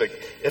specific,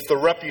 if the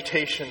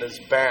reputation is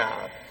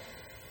bad,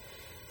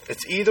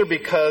 it's either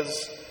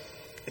because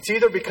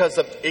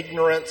of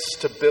ignorance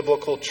to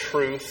biblical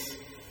truth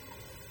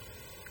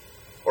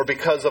or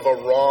because of a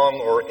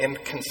wrong or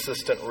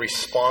inconsistent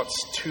response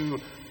to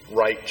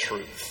right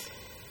truth.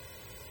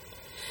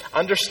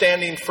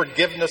 Understanding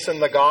forgiveness in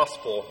the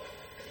gospel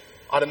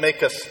ought to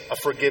make us a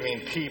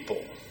forgiving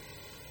people.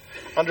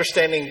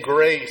 Understanding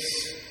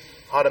grace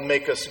ought to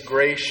make us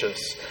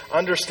gracious.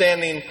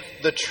 Understanding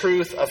the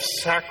truth of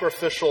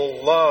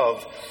sacrificial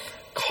love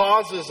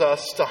causes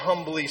us to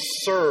humbly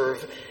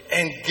serve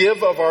and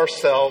give of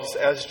ourselves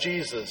as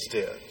Jesus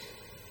did.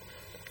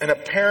 And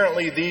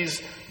apparently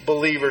these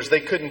believers,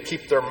 they couldn't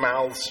keep their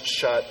mouths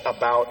shut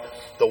about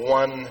the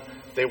one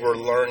they were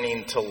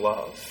learning to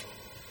love.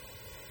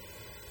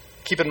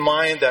 Keep in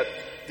mind that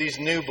these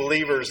new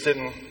believers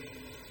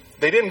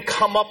didn't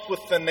come up with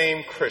the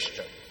name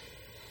Christian.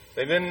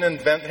 They didn't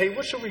invent, hey,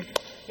 what should we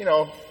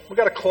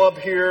got a club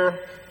here.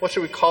 What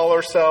should we call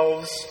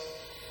ourselves?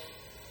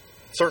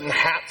 Certain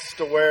hats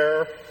to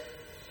wear.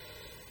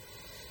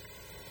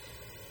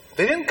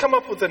 They didn't come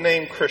up with the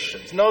name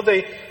Christians. No,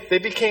 they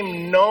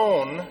became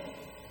known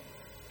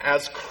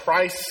as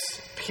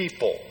Christ's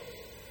people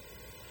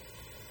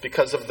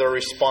because of their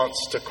response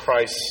to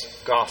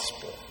Christ's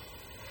gospel.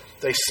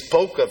 They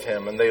spoke of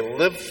Him and they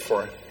lived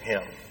for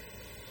Him.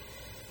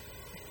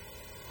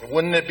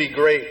 Wouldn't it be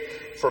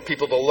great for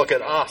people to look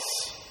at us?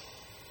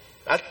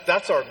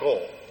 That's our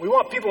goal. We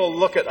want people to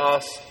look at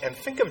us and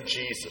think of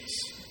Jesus.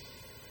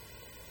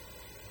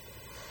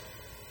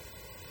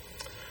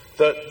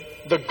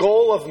 The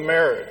goal of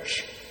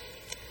marriage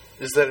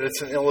is that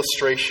it's an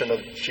illustration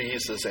of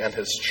Jesus and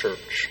His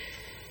church,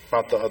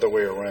 not the other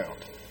way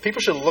around. People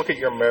should look at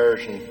your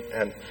marriage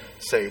and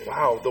say,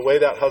 wow, the way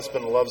that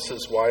husband loves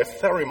his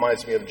wife, that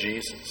reminds me of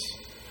Jesus.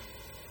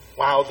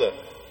 Wow,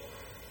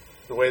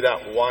 the way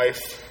that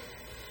wife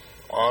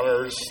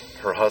honors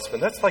her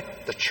husband, that's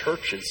like the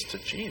church is to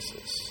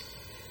Jesus.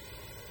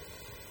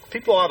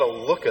 People ought to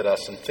look at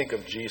us and think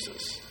of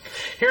Jesus.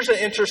 Here's an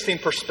interesting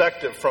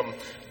perspective from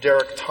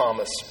Derek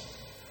Thomas.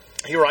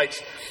 He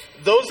writes,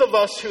 those of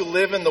us who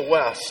live in the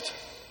West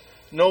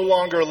no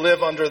longer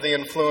live under the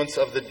influence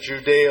of the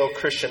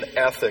Judeo-Christian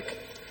ethic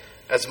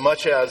as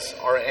much as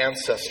our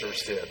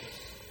ancestors did.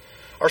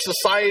 Our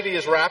society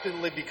is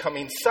rapidly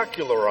becoming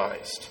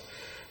secularized.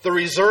 The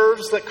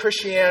reserves that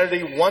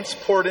Christianity once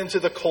poured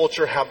into the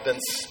culture have been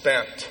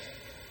spent,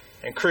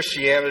 and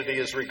Christianity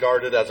is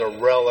regarded as a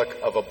relic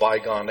of a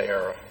bygone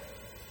era.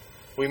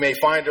 We may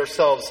find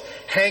ourselves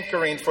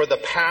hankering for the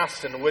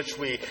past in which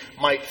we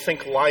might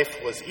think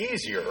life was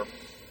easier.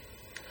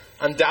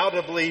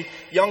 Undoubtedly,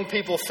 young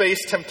people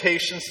face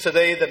temptations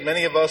today that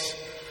many of us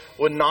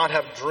would not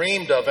have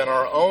dreamed of in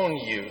our own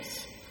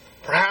youth.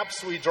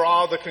 Perhaps we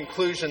draw the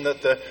conclusion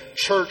that the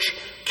church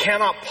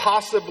cannot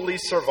possibly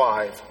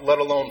survive, let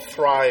alone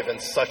thrive in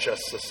such a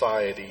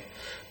society.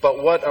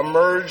 But what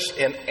emerged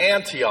in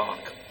Antioch,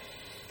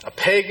 a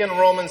pagan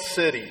Roman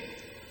city,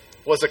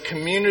 was a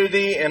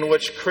community in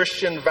which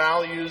Christian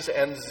values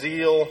and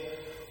zeal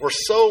were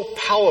so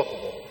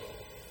palpable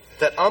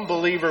that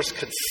unbelievers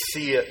could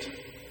see it,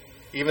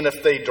 even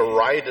if they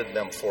derided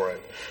them for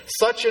it.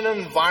 Such an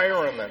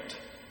environment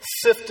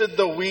sifted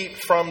the wheat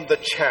from the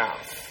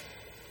chaff.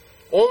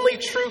 Only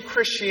true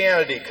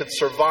Christianity could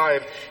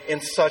survive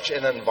in such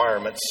an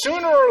environment.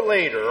 Sooner or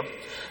later,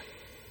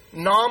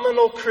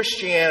 nominal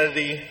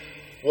Christianity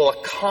will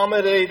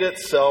accommodate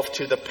itself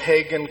to the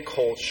pagan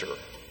culture.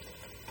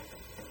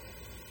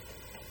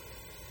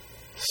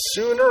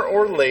 Sooner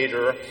or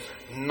later,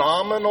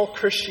 nominal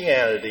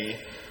Christianity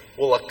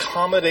will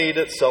accommodate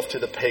itself to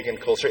the pagan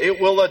culture.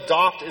 It will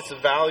adopt its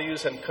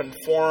values and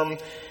conform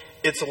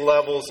its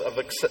levels of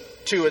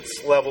to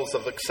its levels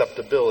of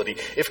acceptability.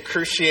 If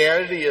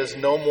Christianity is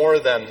no more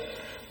than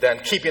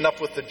keeping up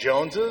with the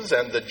Joneses,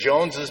 and the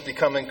Joneses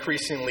become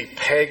increasingly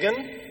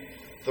pagan,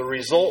 the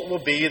result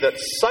will be that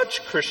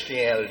such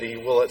Christianity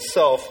will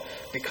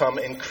itself become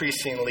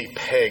increasingly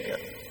pagan.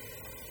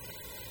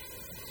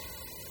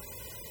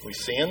 We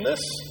seeing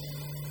this?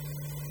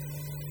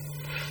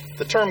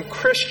 The term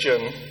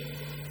Christian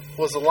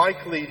was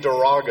likely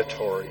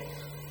derogatory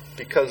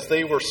because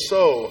they were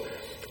so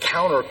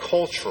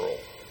countercultural?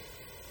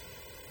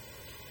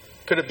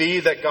 Could it be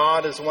that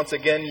God is once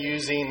again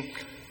using,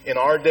 in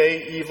our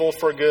day, evil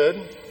for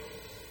good?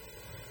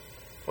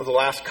 Or the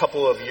last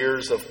couple of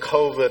years of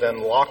COVID and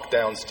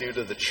lockdowns due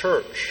to the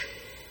church?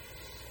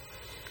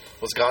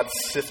 Was God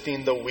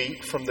sifting the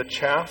wheat from the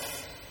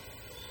chaff?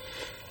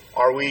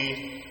 Are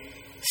we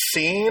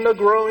seeing a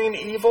growing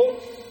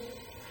evil?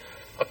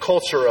 A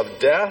culture of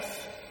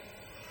death,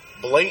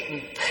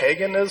 blatant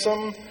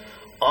paganism,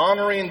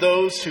 honoring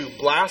those who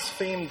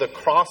blaspheme the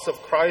cross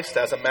of Christ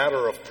as a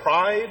matter of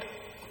pride?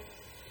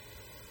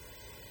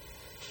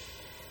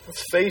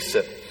 Let's face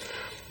it,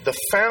 the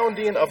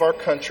founding of our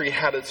country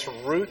had its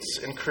roots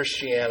in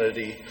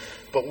Christianity,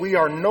 but we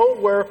are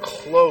nowhere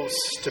close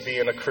to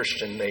being a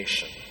Christian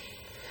nation.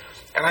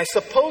 And I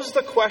suppose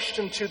the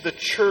question to the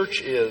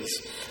church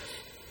is,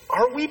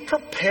 are we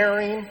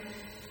preparing?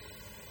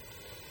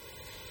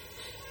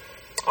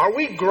 Are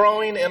we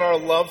growing in our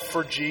love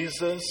for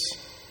Jesus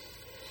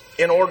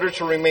in order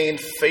to remain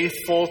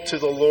faithful to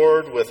the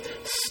Lord with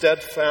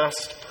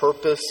steadfast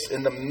purpose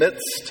in the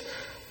midst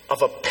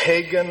of a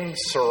pagan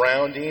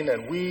surrounding?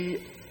 And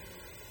we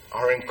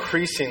are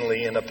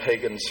increasingly in a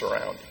pagan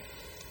surrounding.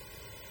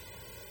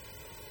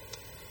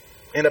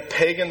 In a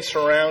pagan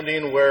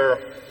surrounding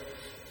where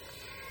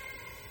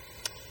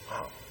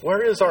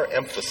is our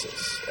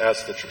emphasis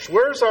as the church?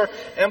 Where is our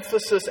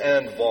emphasis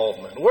and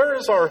involvement? Where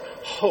is our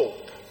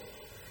hope?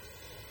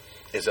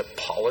 Is it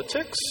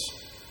politics?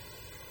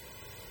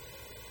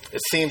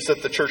 It seems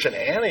that the church in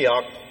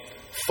Antioch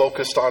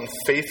focused on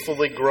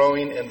faithfully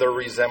growing in their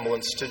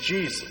resemblance to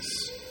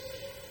Jesus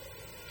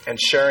and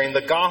sharing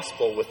the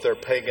gospel with their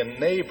pagan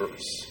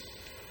neighbors.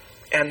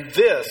 And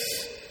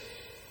this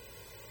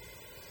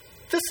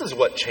is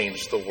what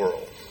changed the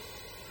world.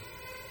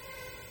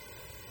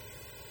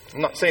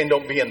 I'm not saying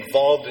don't be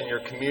involved in your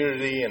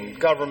community and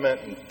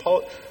government and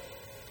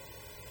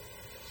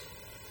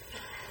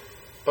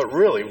but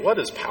really, what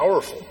is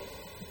powerful?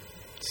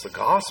 It's the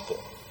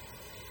gospel.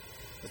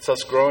 It's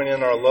us growing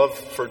in our love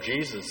for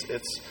Jesus.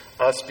 It's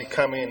us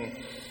becoming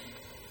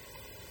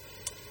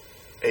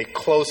a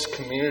close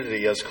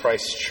community as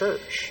Christ's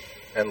church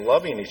and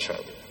loving each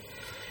other.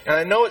 And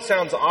I know it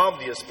sounds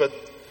obvious, but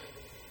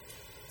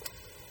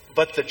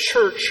the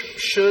church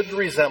should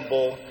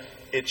resemble,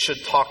 it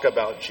should talk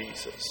about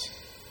Jesus.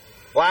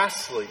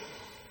 Lastly,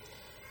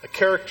 a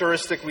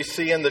characteristic we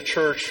see in the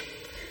church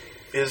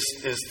is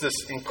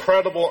this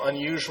incredible,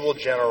 unusual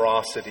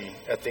generosity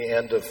at the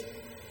end of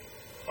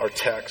our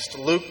text.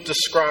 Luke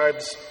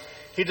describes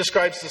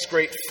this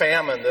great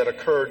famine that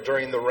occurred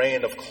during the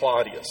reign of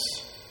Claudius.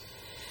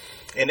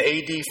 In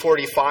AD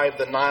 45,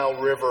 the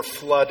Nile River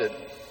flooded,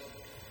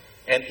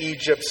 and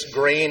Egypt's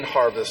grain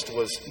harvest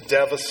was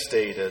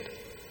devastated.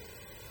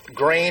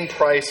 Grain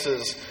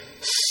prices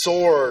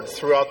soared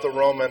throughout the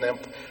Roman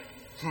Empire.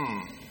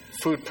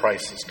 Food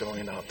prices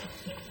going up.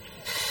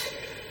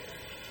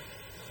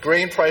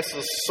 Grain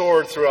prices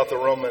soared throughout the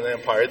Roman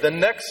Empire.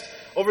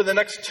 Over the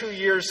next 2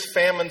 years,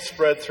 famine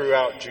spread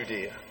throughout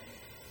Judea.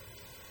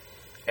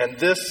 And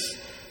this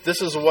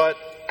is what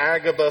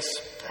Agabus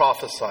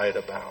prophesied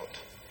about.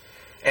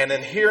 And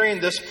in hearing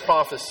this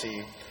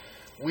prophecy,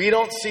 we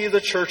don't see the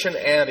church in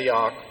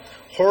Antioch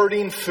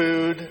hoarding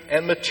food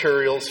and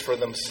materials for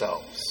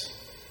themselves.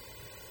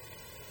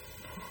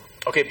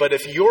 Okay, but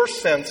if you're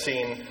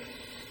sensing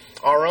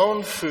our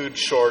own food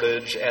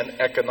shortage and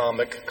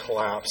economic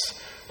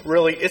collapse,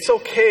 really, it's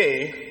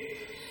okay.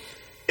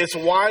 It's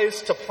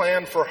wise to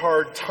plan for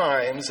hard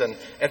times and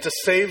to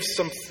save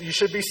some. You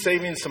should be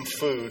saving some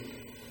food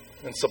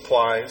and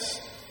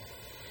supplies.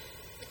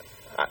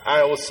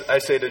 I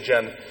say to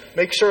Jen,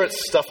 make sure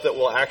it's stuff that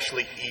we'll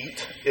actually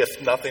eat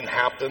if nothing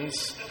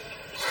happens.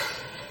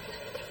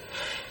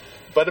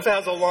 But if it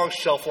has a long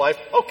shelf life,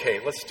 okay,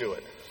 let's do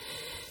it.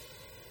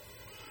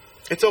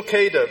 It's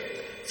okay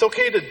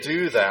to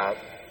do that.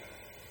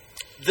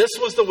 This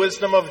was the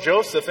wisdom of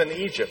Joseph in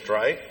Egypt,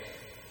 right?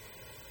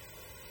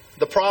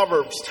 The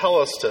Proverbs tell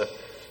us to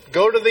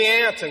go to the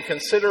ant and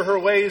consider her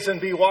ways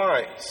and be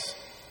wise.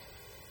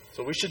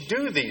 So we should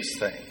do these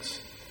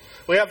things.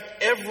 We have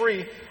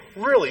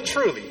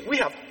we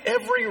have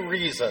every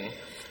reason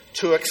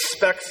to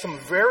expect some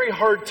very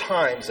hard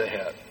times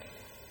ahead.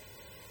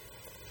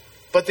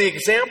 But the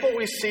example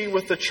we see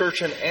with the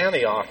church in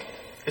Antioch,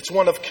 it's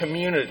one of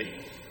community,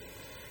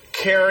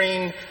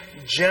 caring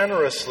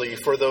generously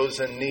for those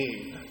in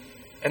need,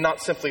 and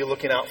not simply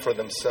looking out for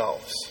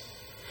themselves.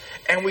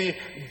 And we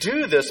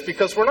do this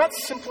because we're not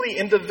simply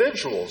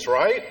individuals,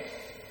 right?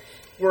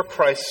 We're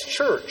Christ's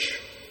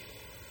church.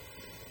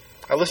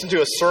 I listened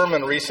to a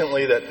sermon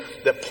recently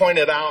that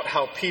pointed out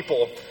how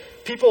people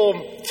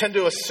tend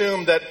to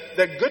assume that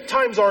good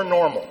times are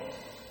normal.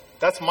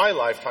 That's my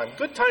lifetime.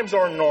 Good times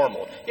are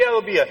normal. Yeah,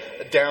 it'll be a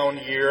down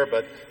year,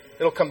 but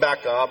it'll come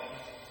back up.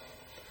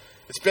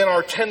 It's been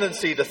our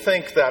tendency to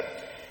think that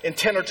in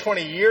 10 or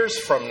 20 years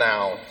from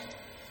now,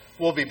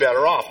 we'll be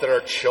better off, that our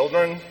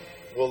children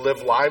will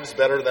live lives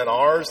better than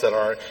ours, that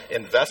our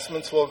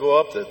investments will go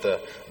up, that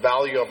the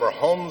value of our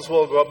homes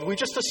will go up. We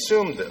just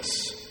assume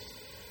this.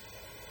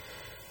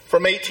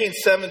 From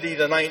 1870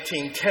 to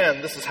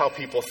 1910, this is how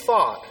people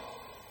thought.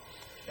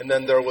 And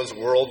then there was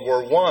World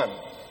War I,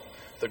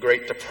 the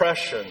Great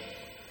Depression,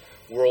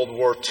 World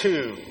War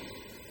II,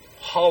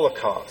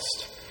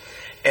 Holocaust.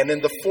 And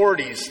in the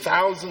 40s,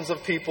 thousands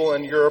of people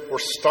in Europe were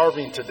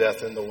starving to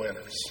death in the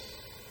winters.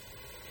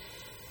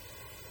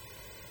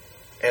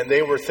 And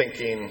they were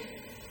thinking,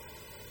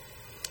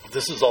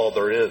 this is all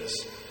there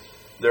is.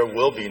 There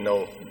will be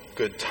no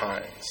good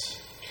times.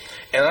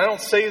 And I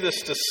don't say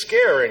this to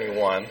scare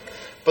anyone,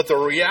 but the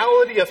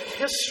reality of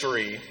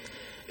history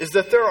is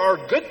that there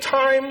are good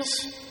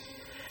times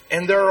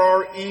and there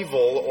are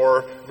evil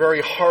or very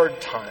hard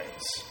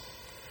times.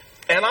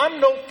 And I'm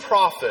no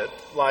prophet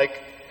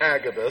like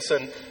Agabus,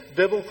 and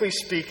biblically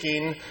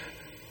speaking,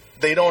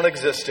 they don't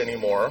exist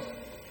anymore.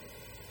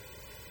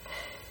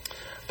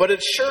 But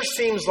it sure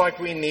seems like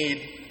we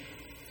need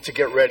to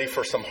get ready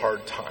for some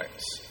hard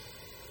times.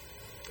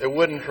 It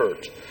wouldn't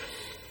hurt.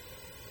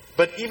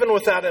 But even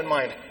with that in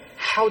mind,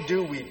 how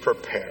do we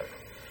prepare?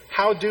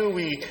 How do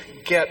we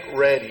get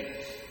ready?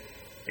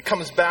 It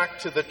comes back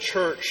to the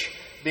church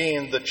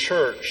being the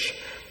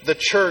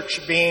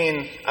church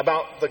being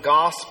about the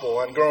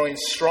gospel and growing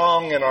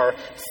strong in our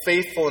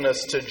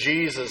faithfulness to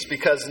Jesus,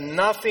 because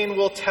nothing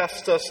will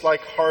test us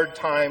like hard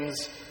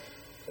times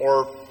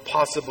or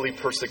possibly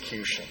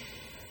persecution.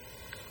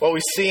 What we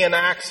see in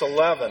Acts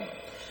 11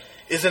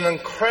 is an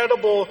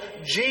incredible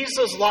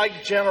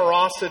Jesus-like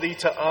generosity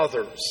to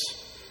others.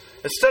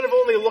 Instead of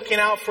only looking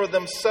out for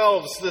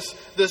themselves,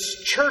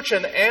 this church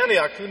in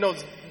Antioch, who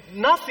knows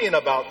nothing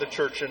about the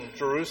church in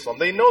Jerusalem,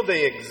 they know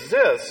they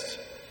exist.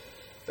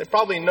 They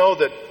probably know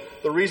that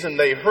the reason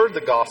they heard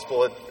the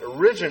gospel, it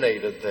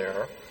originated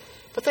there,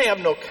 but they have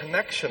no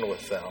connection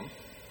with them.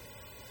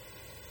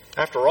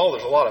 After all,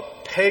 there's a lot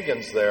of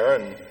pagans there,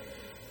 and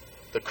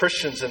the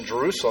Christians in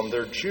Jerusalem,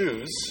 they're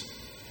Jews,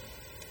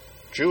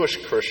 Jewish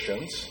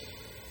Christians.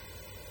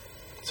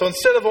 So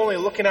instead of only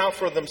looking out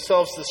for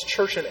themselves, this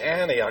church in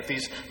Antioch,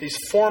 these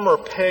former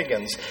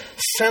pagans,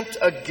 sent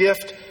a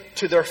gift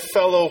to their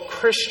fellow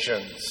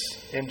Christians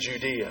in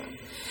Judea.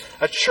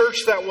 A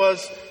church that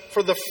was,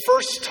 for the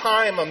first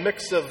time, a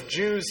mix of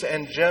Jews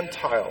and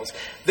Gentiles.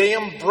 They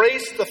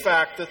embraced the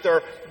fact that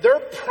their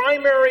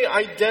primary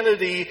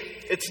identity,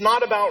 it's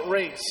not about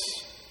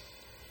race.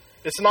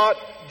 It's not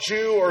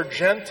Jew or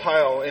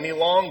Gentile any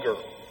longer.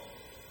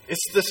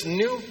 It's this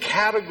new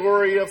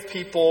category of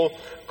people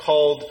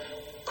called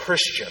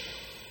Christian.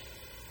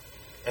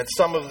 And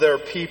some of their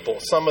people,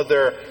 some of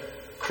their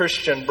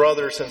Christian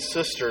brothers and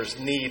sisters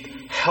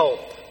need help.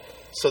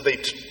 So they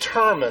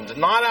determined,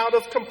 not out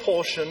of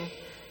compulsion,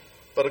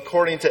 but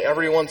according to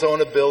everyone's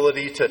own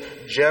ability, to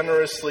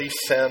generously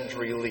send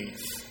relief.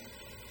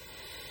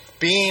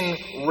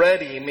 Being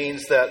ready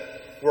means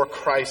that we're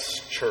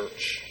Christ's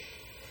church,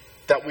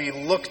 that we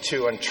look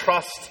to and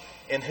trust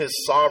in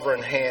His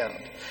sovereign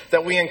hand,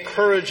 that we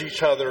encourage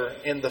each other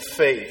in the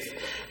faith,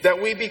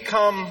 that we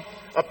become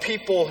a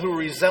people who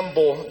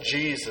resemble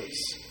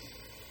Jesus,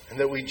 and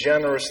that we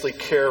generously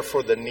care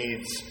for the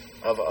needs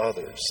of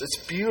others. It's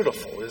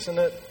beautiful, isn't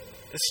it?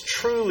 It's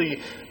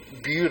truly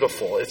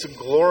beautiful. It's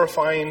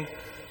glorifying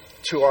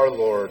to our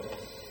Lord.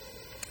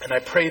 And I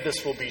pray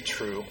this will be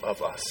true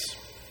of us.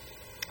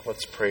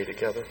 Let's pray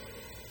together.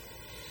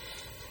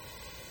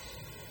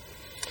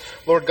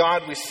 Lord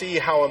God, we see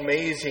how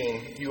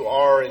amazing you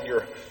are in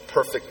your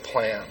perfect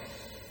plan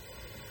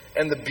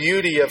and the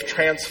beauty of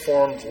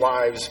transformed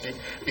lives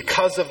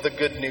because of the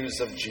good news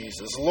of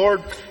Jesus.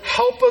 Lord,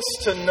 help us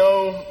to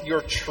know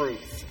your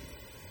truth.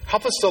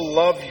 Help us to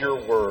love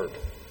your word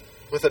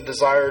with a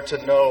desire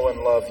to know and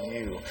love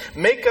you.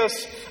 Make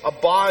us a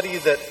body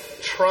that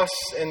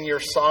trusts in your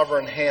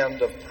sovereign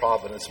hand of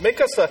providence. Make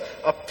us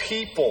a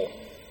people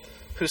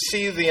who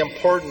see the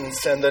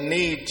importance and the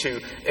need to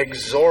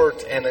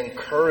exhort and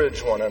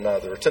encourage one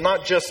another, to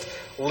not just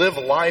live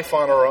life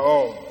on our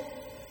own,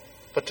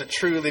 but to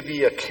truly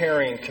be a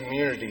caring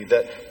community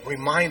that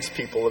reminds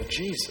people of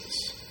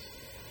Jesus.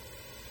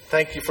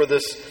 Thank you for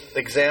this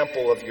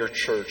example of your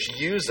church.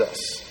 Use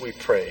us, we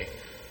pray,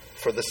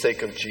 for the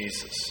sake of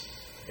Jesus.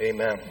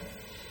 Amen.